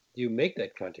that you make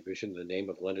that contribution in the name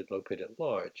of Leonard Lopate at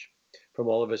Large. From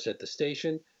all of us at the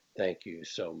station, thank you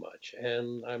so much.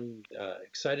 And I'm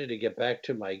excited to get back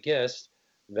to my guest,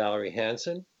 Valerie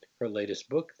Hansen, her latest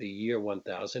book, The Year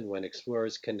 1000, When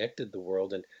Explorers Connected the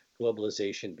World and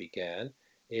Globalization Began.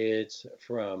 It's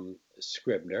from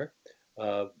Scribner.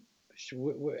 How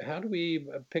do we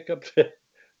pick up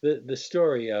the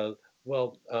story?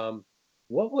 What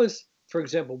was For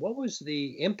example, what was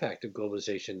the impact of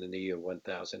globalization in the year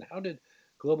 1000? How did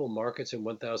global markets in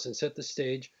 1000 set the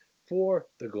stage for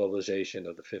the globalization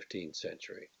of the 15th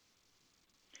century?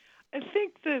 I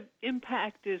think the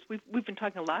impact is we've been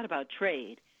talking a lot about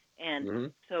trade, and Hmm.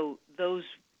 so those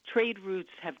trade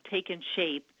routes have taken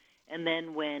shape. And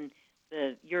then when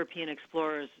the European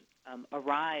explorers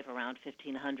arrive around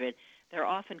 1500, they're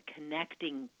often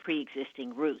connecting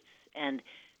pre-existing routes. And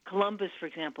Columbus, for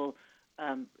example,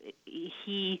 um,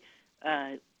 he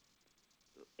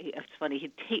it's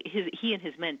funny. He and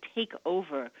his men take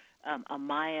over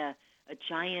a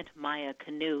giant Maya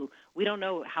canoe. We don't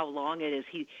know how long it is.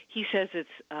 He says it's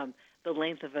the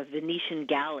length of a Venetian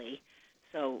galley.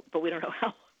 So, but we don't know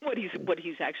how what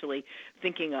he's actually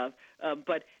thinking of.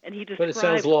 And he But it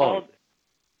sounds describes all. long.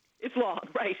 It's long,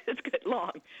 right? It's good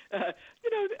long.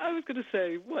 I was going to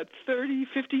say, 30,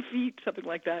 50 feet, something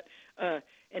like that.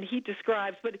 And he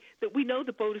describes, but that we know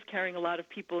the boat is carrying a lot of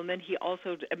people, and then he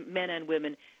also, men and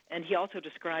women, and he also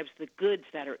describes the goods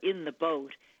that are in the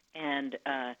boat. And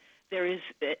there is,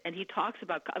 and he talks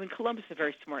about, Columbus is a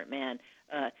very smart man.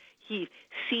 He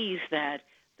sees that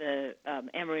the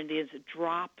Amerindians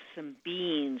drop some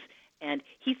beans, and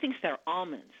he thinks they're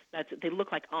almonds. They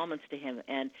look like almonds to him,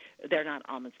 and they're not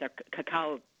almonds. They're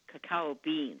cacao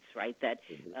beans, right? That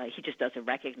Mhm. he just doesn't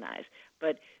recognize.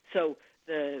 But so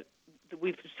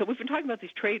we've been talking about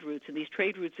these trade routes, and these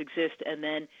trade routes exist, and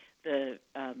then the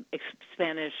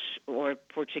Spanish or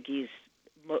Portuguese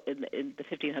in the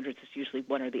 1500s, it's usually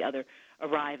one or the other,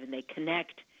 arrive and they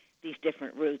connect these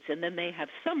different routes, and then they have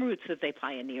some routes that they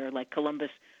pioneer, like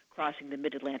Columbus crossing the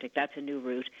mid-Atlantic. That's a new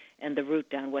route, and the route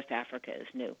down West Africa is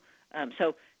new.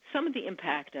 So some of the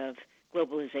impact of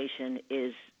globalization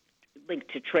is linked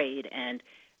to trade and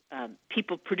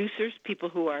producers, people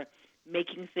who are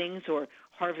making things or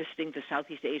harvesting, the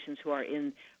Southeast Asians who are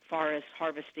in forests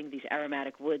harvesting these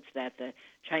aromatic woods that the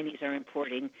Chinese are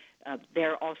importing.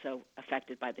 They're also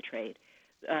affected by the trade.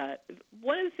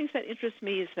 One of the things that interests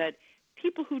me is that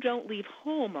people who don't leave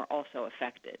home are also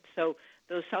affected. So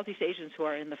those Southeast Asians who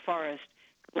are in the forest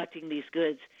collecting these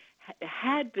goods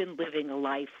had been living a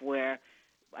life where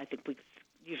I think we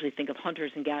usually think of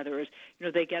hunters and gatherers.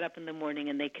 They get up in the morning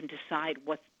and they can decide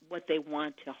what they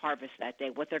want to harvest that day,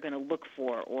 what they're going to look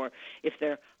for, or if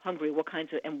they're hungry, what kinds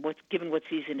of, and what, given what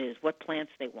season it is, what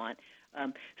plants they want.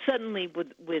 Suddenly,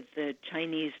 with the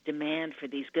Chinese demand for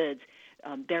these goods,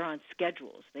 they're on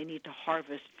schedules. They need to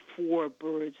harvest 4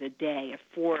 birds a day, or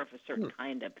 4 of a certain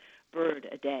kind of bird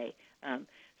a day.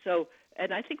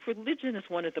 And I think religion is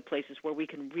one of the places where we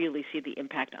can really see the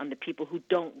impact on the people who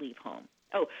don't leave home.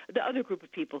 Oh, the other group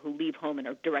of people who leave home and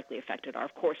are directly affected are,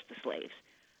 of course, the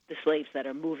slaves that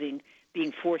are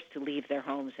being forced to leave their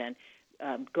homes and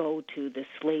go to the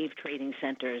slave trading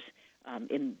centers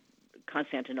in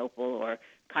Constantinople or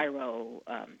Cairo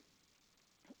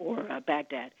or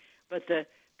Baghdad. But the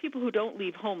people who don't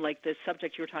leave home, like the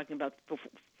subject you were talking about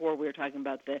before, we were talking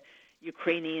about the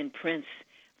Ukrainian prince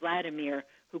Vladimir,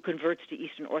 who converts to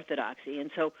Eastern Orthodoxy.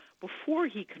 And so before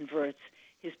he converts,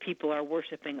 his people are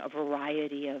worshiping a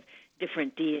variety of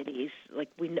different deities. Like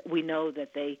we know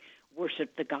that they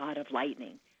worship the god of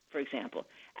lightning, for example.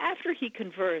 After he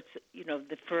converts,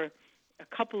 for a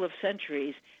couple of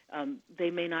centuries, they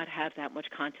may not have that much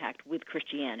contact with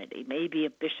Christianity. Maybe a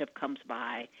bishop comes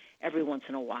by every once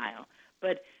in a while.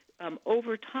 But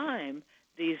over time,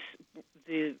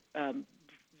 the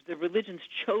religions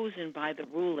chosen by the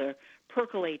ruler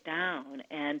percolate down,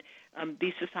 and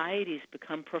these societies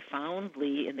become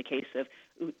profoundly, in the case of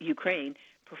Ukraine,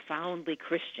 profoundly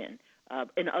Christian.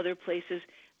 In other places,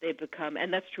 they become,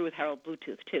 and that's true with Harold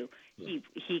Bluetooth too.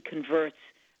 He converts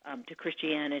to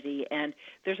Christianity, and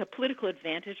there's a political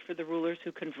advantage for the rulers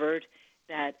who convert,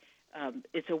 that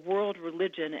it's a world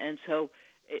religion, and so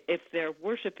if they're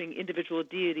worshiping individual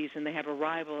deities and they have a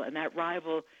rival, and that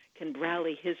rival can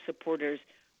rally his supporters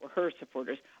or her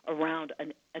supporters around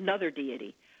another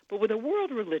deity. But with a world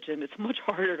religion, it's much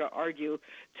harder to argue,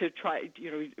 to try,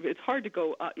 it's hard to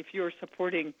go if you're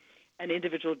supporting an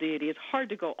individual deity, it's hard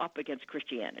to go up against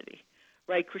Christianity,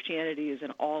 right? Christianity is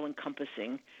an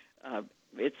all-encompassing,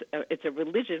 it's a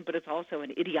religion, but it's also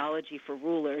an ideology for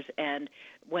rulers. And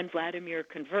when Vladimir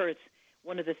converts,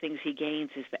 one of the things he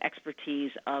gains is the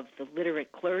expertise of the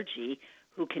literate clergy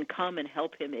who can come and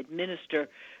help him administer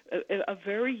a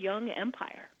very young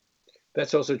empire.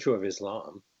 That's also true of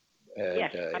Islam.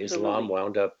 Yes, And Islam absolutely.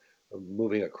 wound up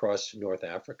moving across North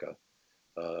Africa.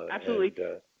 Absolutely.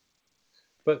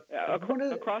 But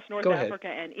Across North go ahead. Africa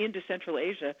and into Central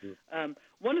Asia. Mm.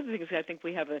 One of the things I think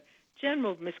we have a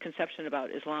general misconception about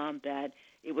Islam, that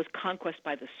it was conquest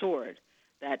by the sword,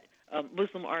 that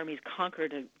Muslim armies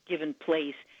conquered a given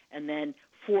place and then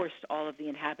forced all of the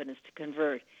inhabitants to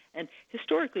convert. And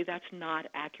historically, that's not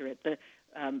accurate.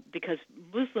 Because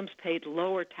Muslims paid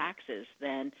lower taxes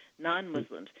than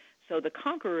non-Muslims. So the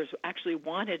conquerors actually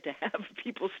wanted to have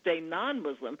people stay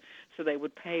non-Muslim so they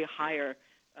would pay higher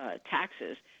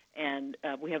taxes. And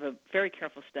we have a very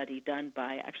careful study done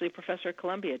by actually a professor at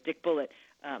Columbia, Dick Bullitt,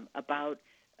 about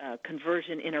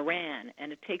conversion in Iran.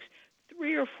 And it takes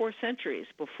 3 or 4 centuries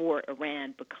before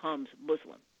Iran becomes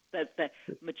Muslim. That the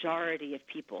majority of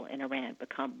people in Iran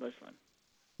become Muslim.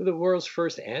 The world's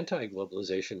first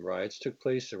anti-globalization riots took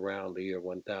place around the year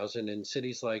 1000 in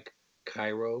cities like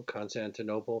Cairo,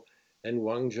 Constantinople, and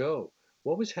Guangzhou.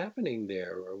 What was happening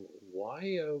there?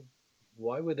 Why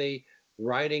were they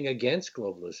rioting against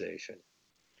globalization?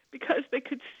 Because they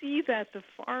could see that the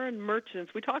foreign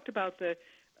merchants, we talked about the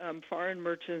foreign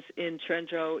merchants in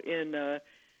Trenzhou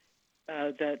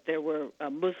that there were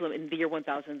Muslim in the year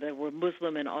 1000. There were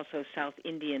Muslim and also South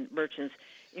Indian merchants.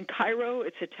 In Cairo,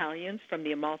 it's Italians from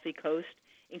the Amalfi Coast.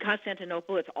 In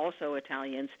Constantinople, it's also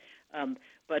Italians,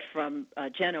 but from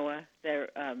Genoa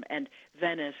and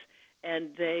Venice. And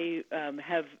they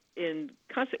have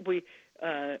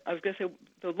I was going to say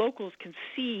the locals can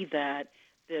see that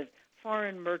the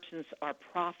foreign merchants are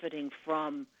profiting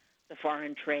from the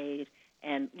foreign trade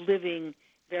and living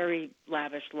very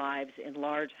lavish lives in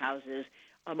large houses,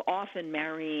 often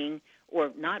marrying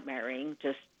or not marrying,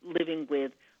 just living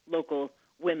with local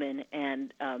women,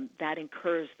 and that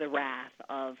incurs the wrath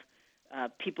of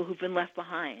people who've been left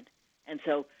behind. And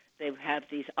so they have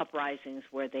these uprisings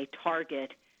where they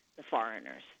target the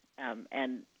foreigners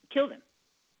and kill them.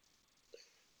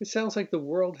 It sounds like the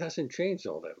world hasn't changed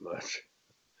all that much.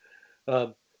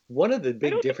 One of the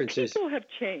big differences. People have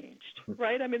changed,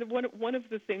 right? I mean, one of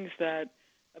the things that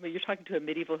you're talking to a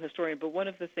medieval historian, but one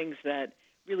of the things that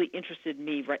really interested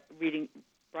me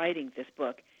writing this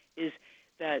book is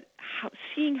that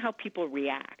seeing how people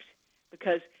react,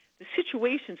 because the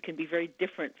situations can be very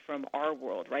different from our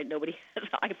world, right? Nobody has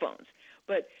iPhones,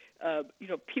 but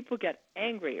people get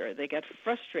angry or they get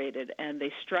frustrated and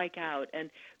they strike out, and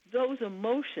those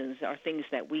emotions are things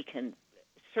that we can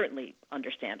certainly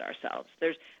understand ourselves.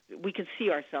 We can see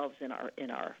ourselves in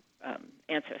our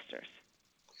ancestors.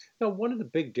 Now, one of the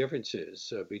big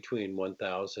differences between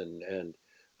 1000 and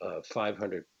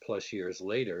 500 plus years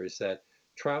later is that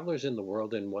travelers in the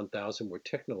world in 1000 were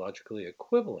technologically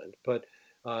equivalent, but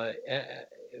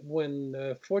when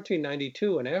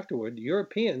 1492 and afterward,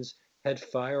 Europeans had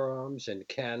firearms and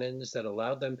cannons that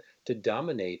allowed them to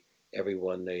dominate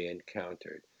everyone they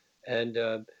encountered. And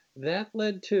that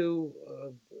led to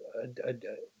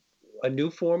a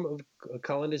new form of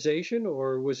colonization,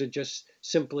 or was it just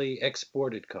simply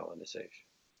exported colonization?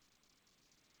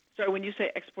 Sorry, when you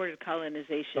say exported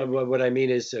colonization, what I mean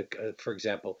is, for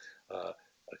example, a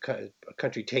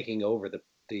country taking over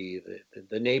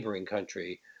the neighboring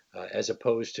country, as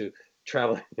opposed to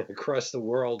traveling across the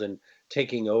world and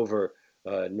taking over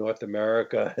North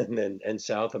America and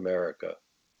South America.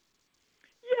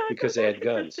 Yeah, because they had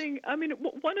guns. I mean,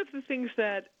 one of the things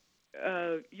that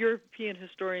European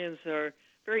historians are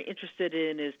very interested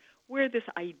in is where this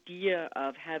idea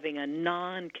of having a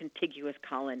non-contiguous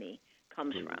colony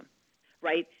comes from,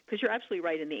 right? Because you're absolutely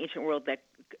right, in the ancient world that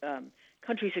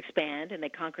countries expand and they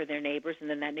conquer their neighbors, and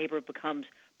then that neighbor becomes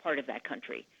part of that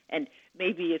country. And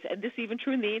maybe and this is even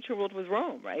true in the ancient world with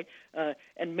Rome, right?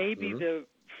 And maybe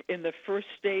in the first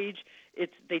stage,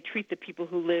 they treat the people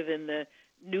who live in the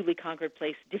newly conquered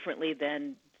place differently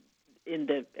than in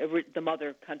the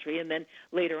mother country, and then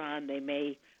later on they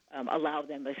may allow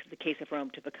them, as the case of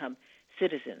Rome, to become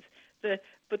citizens.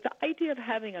 But the idea of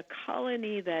having a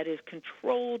colony that is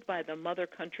controlled by the mother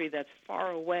country that's far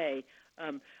away,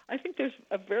 I think there's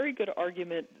a very good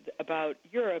argument about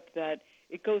Europe that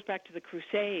it goes back to the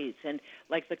Crusades and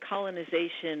like the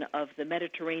colonization of the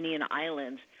Mediterranean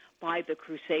islands by the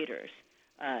Crusaders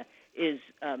is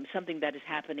something that is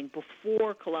happening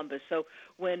before Columbus. So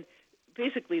when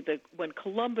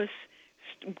Columbus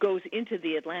goes into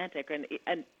the Atlantic, and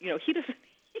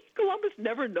Columbus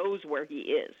never knows where he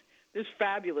is. There's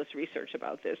fabulous research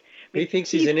about this. He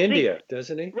thinks he's in India,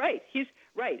 doesn't he? Right. He's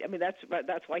right. I mean, that's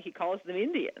why he calls them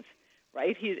Indians,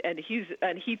 right? He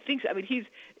thinks. I mean,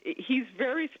 he's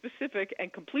very specific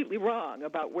and completely wrong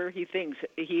about where he thinks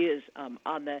he is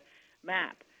on the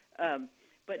map.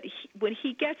 But when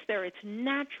he gets there, it's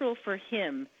natural for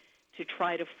him to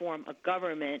try to form a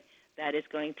government that is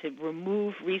going to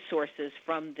remove resources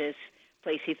from this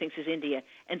place he thinks is India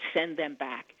and send them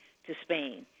back to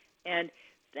Spain. And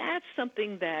that's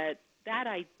something that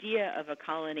idea of a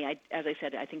colony, as I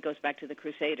said, I think goes back to the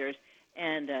Crusaders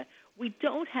And we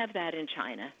don't have that in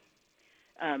China.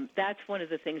 That's one of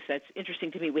the things that's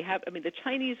interesting to me. The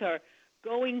Chinese are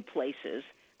going places,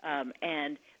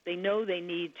 and they know they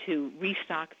need to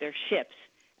restock their ships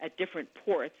at different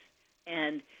ports,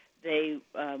 and they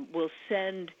will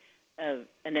send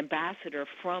an ambassador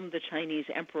from the Chinese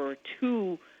emperor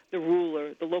to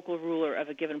the local ruler of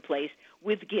a given place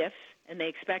with gifts, and they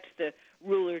expect the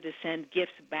ruler to send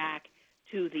gifts back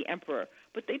to the emperor.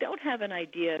 But they don't have an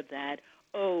idea that,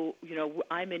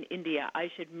 I'm in India, I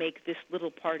should make this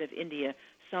little part of India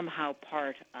somehow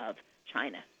part of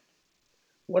China.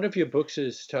 One of your books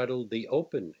is titled The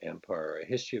Open Empire, A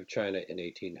History of China in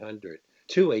 1800.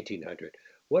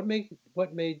 What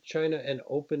made China an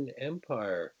open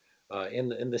empire?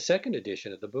 In the second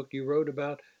edition of the book, you wrote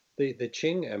about the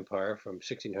Qing Empire from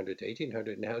 1600 to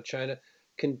 1800 and how China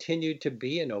continued to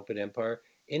be an open empire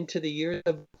into the years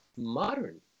of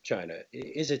modern China.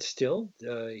 Is it still,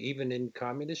 even in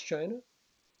communist China?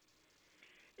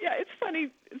 Yeah, it's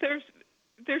funny. There's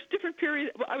different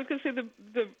periods. Well, I was going to say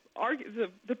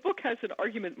the book has an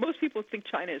argument. Most people think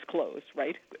China is closed,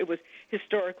 right? It was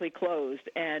historically closed,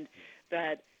 and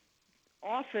that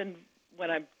often when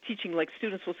I'm teaching, like,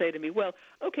 students will say to me, well,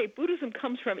 okay, Buddhism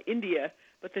comes from India,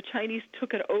 but the Chinese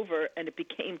took it over and it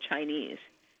became Chinese,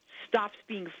 stops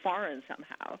being foreign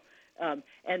somehow.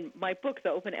 And my book, The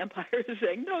Open Empire, is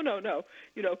saying, no.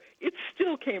 It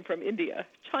still came from India.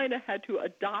 China had to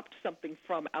adopt something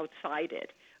from outside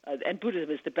it. And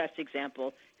Buddhism is the best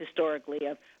example historically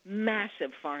of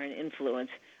massive foreign influence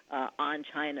on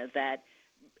China that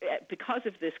because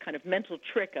of this kind of mental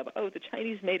trick of, the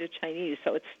Chinese made it Chinese,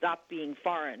 so it stopped being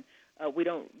foreign, we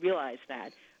don't realize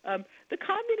that. The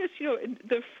communists, in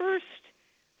the first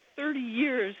 30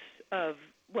 years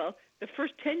the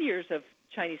first 10 years of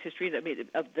Chinese history,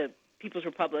 of the People's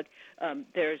Republic,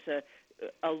 there's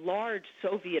a large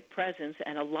Soviet presence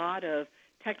and a lot of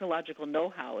technological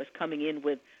know-how is coming in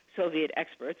with Soviet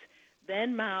experts.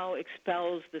 Then Mao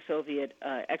expels the Soviet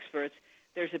experts.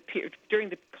 During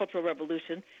the Cultural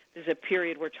Revolution, there's a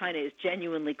period where China is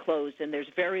genuinely closed and there's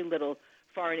very little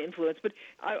foreign influence. But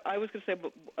I was going to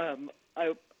say,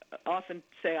 I often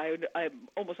say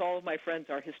almost all of my friends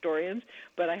are historians,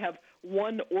 but I have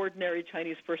one ordinary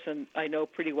Chinese person I know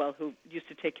pretty well who used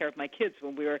to take care of my kids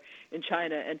when we were in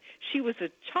China, and she was a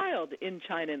child in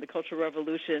China in the Cultural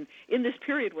Revolution in this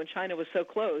period when China was so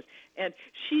closed, and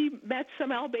she met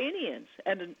some Albanians.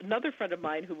 And another friend of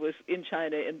mine who was in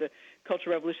China in the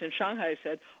Cultural Revolution in Shanghai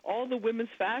said all the women's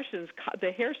fashions,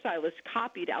 the hairstylists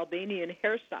copied Albanian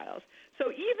hairstyles.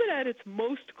 So even at its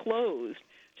most closed,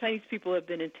 Chinese people have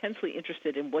been intensely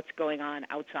interested in what's going on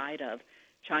outside of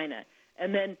China.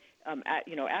 And then,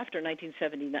 after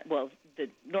 1979, the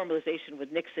normalization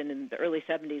with Nixon in the early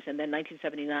 70s, and then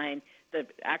 1979, the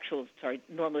actual,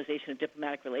 normalization of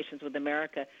diplomatic relations with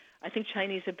America, I think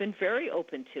Chinese have been very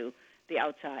open to the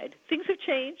outside. Things have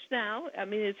changed now.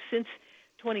 It's since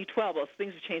 2012. Well,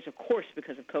 things have changed, of course,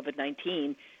 because of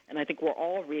COVID-19, and I think we're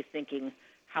all rethinking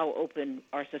how open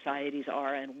our societies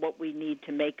are and what we need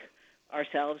to make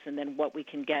ourselves, and then what we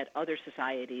can get other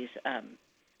societies.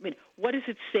 What is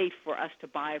it safe for us to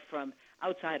buy from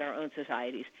outside our own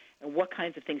societies, and what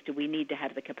kinds of things do we need to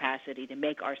have the capacity to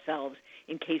make ourselves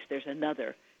in case there's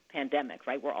another pandemic,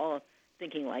 right? We're all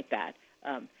thinking like that.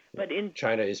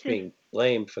 China is being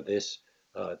blamed for this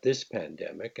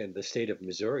pandemic, and the state of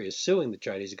Missouri is suing the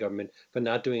Chinese government for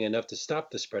not doing enough to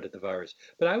stop the spread of the virus.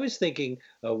 But I was thinking,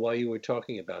 while you were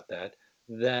talking about that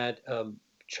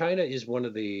China is one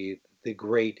of the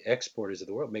great exporters of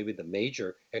the world, maybe the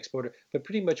major exporter, but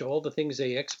pretty much all the things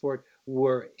they export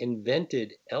were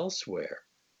invented elsewhere.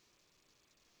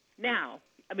 Now,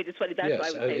 it's funny. That's yes,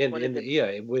 what I would say.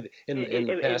 In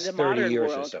the past 30 years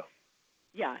world, or so.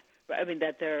 Yeah,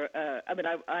 that they're.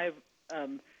 I've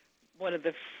one of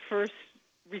the first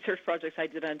research projects I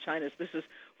did on China. This was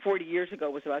 40 years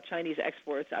ago. Was about Chinese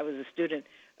exports. I was a student,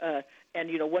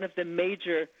 and one of the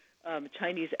major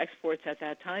Chinese exports at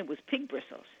that time was pig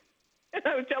bristles. And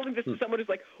I was telling this to someone who's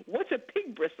like, what's a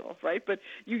pig bristle, right? But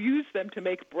you use them to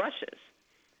make brushes,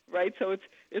 right? So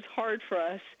it's hard for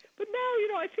us. But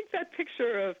now, I think that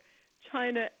picture of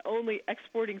China only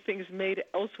exporting things made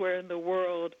elsewhere in the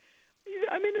world,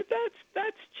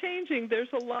 that's changing.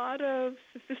 There's a lot of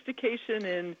sophistication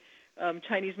in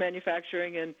Chinese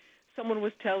manufacturing, and someone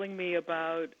was telling me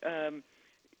about,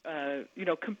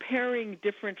 comparing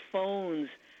different phones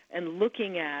and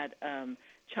looking at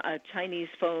Chinese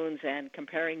phones and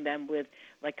comparing them with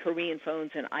like Korean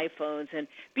phones and iPhones, and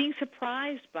being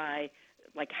surprised by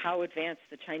like how advanced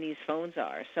the Chinese phones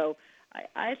are. So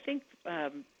I think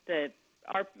that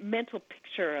our mental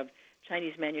picture of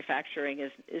Chinese manufacturing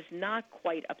is not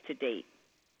quite up to date.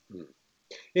 Hmm.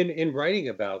 In writing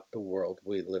about the world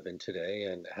we live in today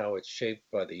and how it's shaped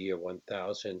by the year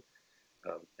 1000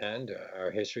 and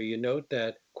our history, you note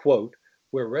that, quote,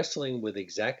 we're wrestling with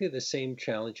exactly the same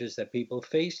challenges that people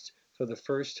faced for the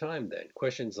first time then.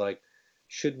 Questions like,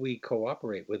 should we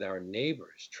cooperate with our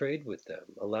neighbors, trade with them,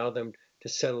 allow them to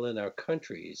settle in our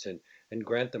countries, and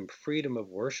grant them freedom of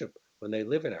worship when they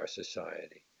live in our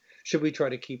society? Should we try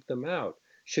to keep them out?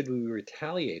 Should we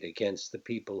retaliate against the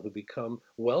people who become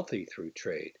wealthy through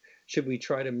trade? Should we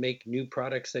try to make new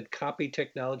products that copy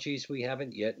technologies we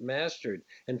haven't yet mastered?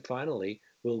 And finally,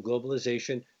 will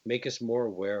globalization make us more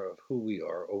aware of who we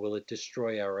are, or will it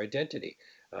destroy our identity?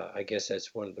 I guess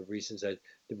that's one of the reasons that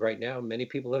right now many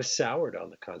people have soured on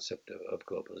the concept of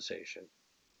globalization.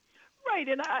 Right,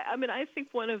 and I mean, I think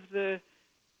one of the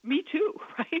me too,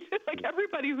 right? Like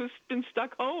everybody who's been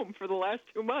stuck home for the last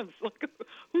 2 months, like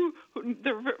who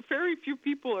there are very few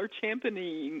people are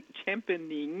championing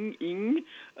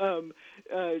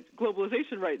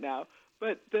globalization right now.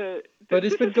 But But it's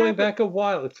this been has going happened. back a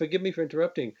while. Forgive me for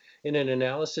interrupting. In an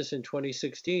analysis in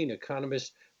 2016,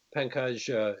 economist Pankaj,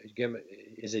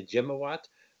 is it Gemawat,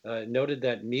 noted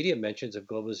that media mentions of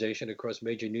globalization across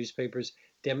major newspapers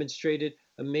demonstrated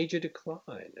a major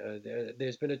decline.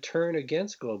 There's been a turn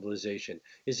against globalization.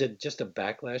 Is it just a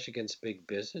backlash against big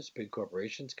business, big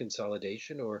corporations,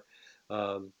 consolidation, or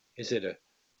is it a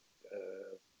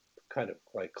kind of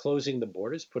like closing the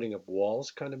borders, putting up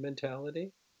walls kind of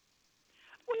mentality?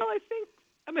 Well, I think.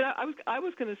 I mean, I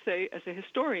was going to say, as a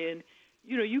historian,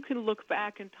 you can look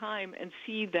back in time and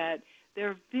see that there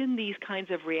have been these kinds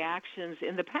of reactions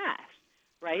in the past,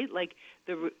 right? Like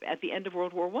at the end of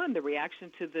World War I, the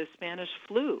reaction to the Spanish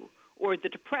flu or the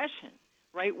Depression,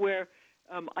 right? Where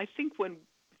I think when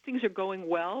things are going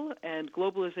well and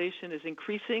globalization is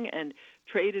increasing and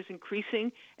trade is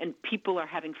increasing and people are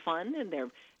having fun and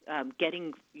they're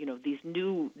getting these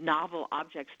new novel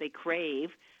objects they crave,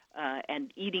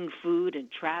 and eating food and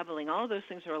traveling, all of those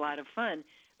things are a lot of fun.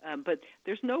 But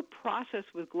there's no process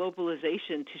with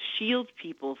globalization to shield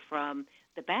people from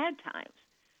the bad times,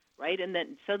 right? And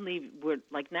then suddenly we're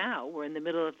in the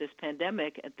middle of this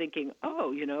pandemic and thinking,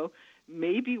 oh,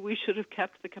 maybe we should have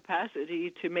kept the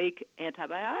capacity to make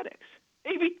antibiotics.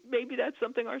 Maybe that's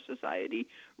something our society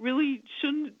really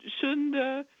shouldn't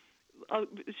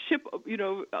ship,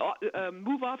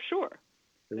 move offshore.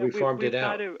 And we That farmed it we've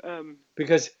got out to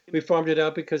because we farmed it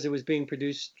out because it was being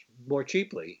produced more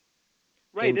cheaply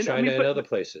right. in And I China mean, and other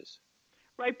places.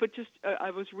 right, but just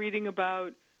I was reading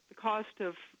about the cost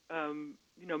of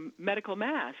medical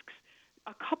masks,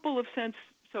 a couple of cents.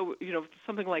 So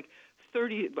something like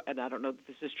 30, and I don't know if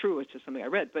this is true. It's just something I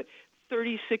read, but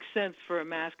 36 cents for a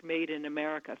mask made in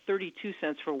America, 32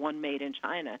 cents for one made in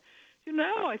China.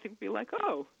 I think we'd be like,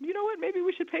 oh, you know what? Maybe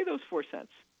we should pay those 4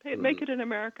 cents. Make Mhm. it in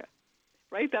America,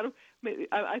 right?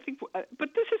 I think,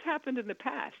 but this has happened in the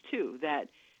past too. That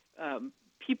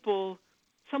people,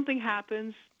 something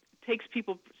happens, takes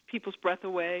people's breath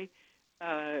away,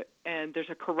 and there's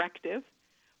a corrective.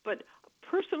 But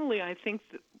personally, I think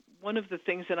that one of the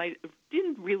things, and I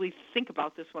didn't really think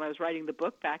about this when I was writing the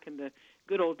book back in the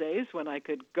good old days when I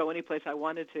could go any place I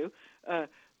wanted to,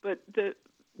 but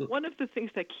one of the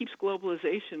things that keeps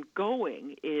globalization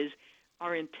going is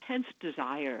our intense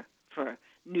desire for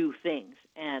new things.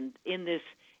 And in this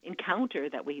encounter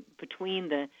between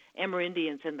the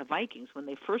Amerindians and the Vikings, when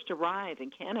they first arrive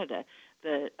in Canada,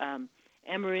 the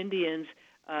Amerindians,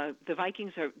 the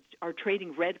Vikings are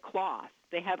trading red cloth.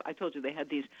 I told you, they had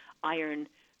these iron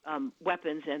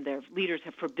weapons, and their leaders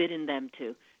have forbidden them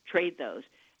to trade those.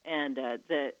 And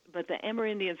but the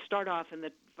Amerindians start off, and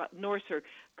the Norse are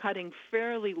cutting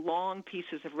fairly long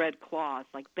pieces of red cloth,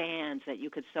 like bands that you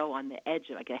could sew on the edge,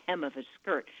 like a hem of a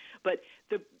skirt. But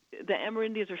the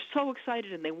Amerindians are so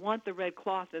excited, and they want the red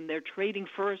cloth, and they're trading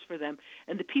furs for them,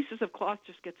 and the pieces of cloth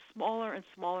just get smaller and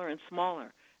smaller and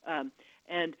smaller.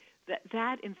 And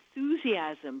that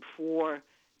enthusiasm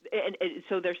and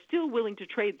so they're still willing to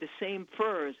trade the same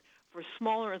furs for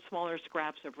smaller and smaller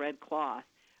scraps of red cloth,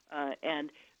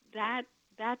 and that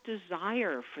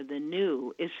desire for the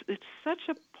new it's such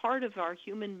a part of our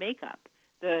human makeup.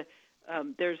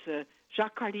 There's a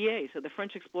Jacques Cartier, so the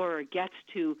French explorer gets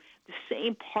to the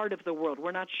same part of the world.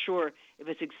 We're not sure if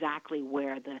it's exactly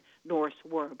where the Norse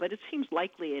were, but it seems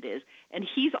likely it is. And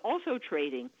he's also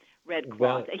trading red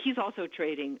cloth. Well, He's also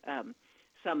trading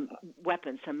some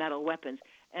weapons, some metal weapons.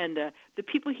 And the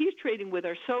people he's trading with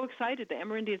are so excited. The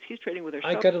Amerindians he's trading with are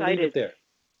I so got to leave it excited. there.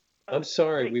 Oh, I'm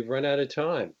sorry, great. we've run out of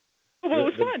time. Well, it The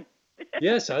was the fun.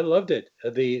 Yes, I loved it.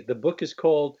 The book is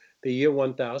called The Year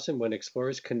 1000, When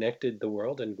Explorers Connected the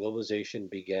World and Globalization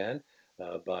Began,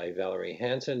 by Valerie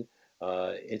Hansen.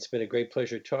 It's been a great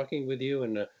pleasure talking with you.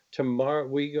 And tomorrow,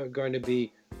 we are going to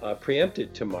be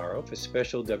preempted tomorrow for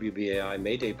special WBAI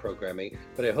May Day programming.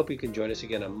 But I hope you can join us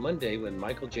again on Monday when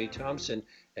Michael J. Thompson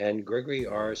and Gregory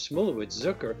R. Smulowitz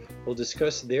Zucker will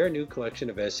discuss their new collection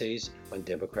of essays on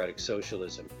democratic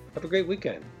socialism. Have a great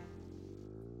weekend.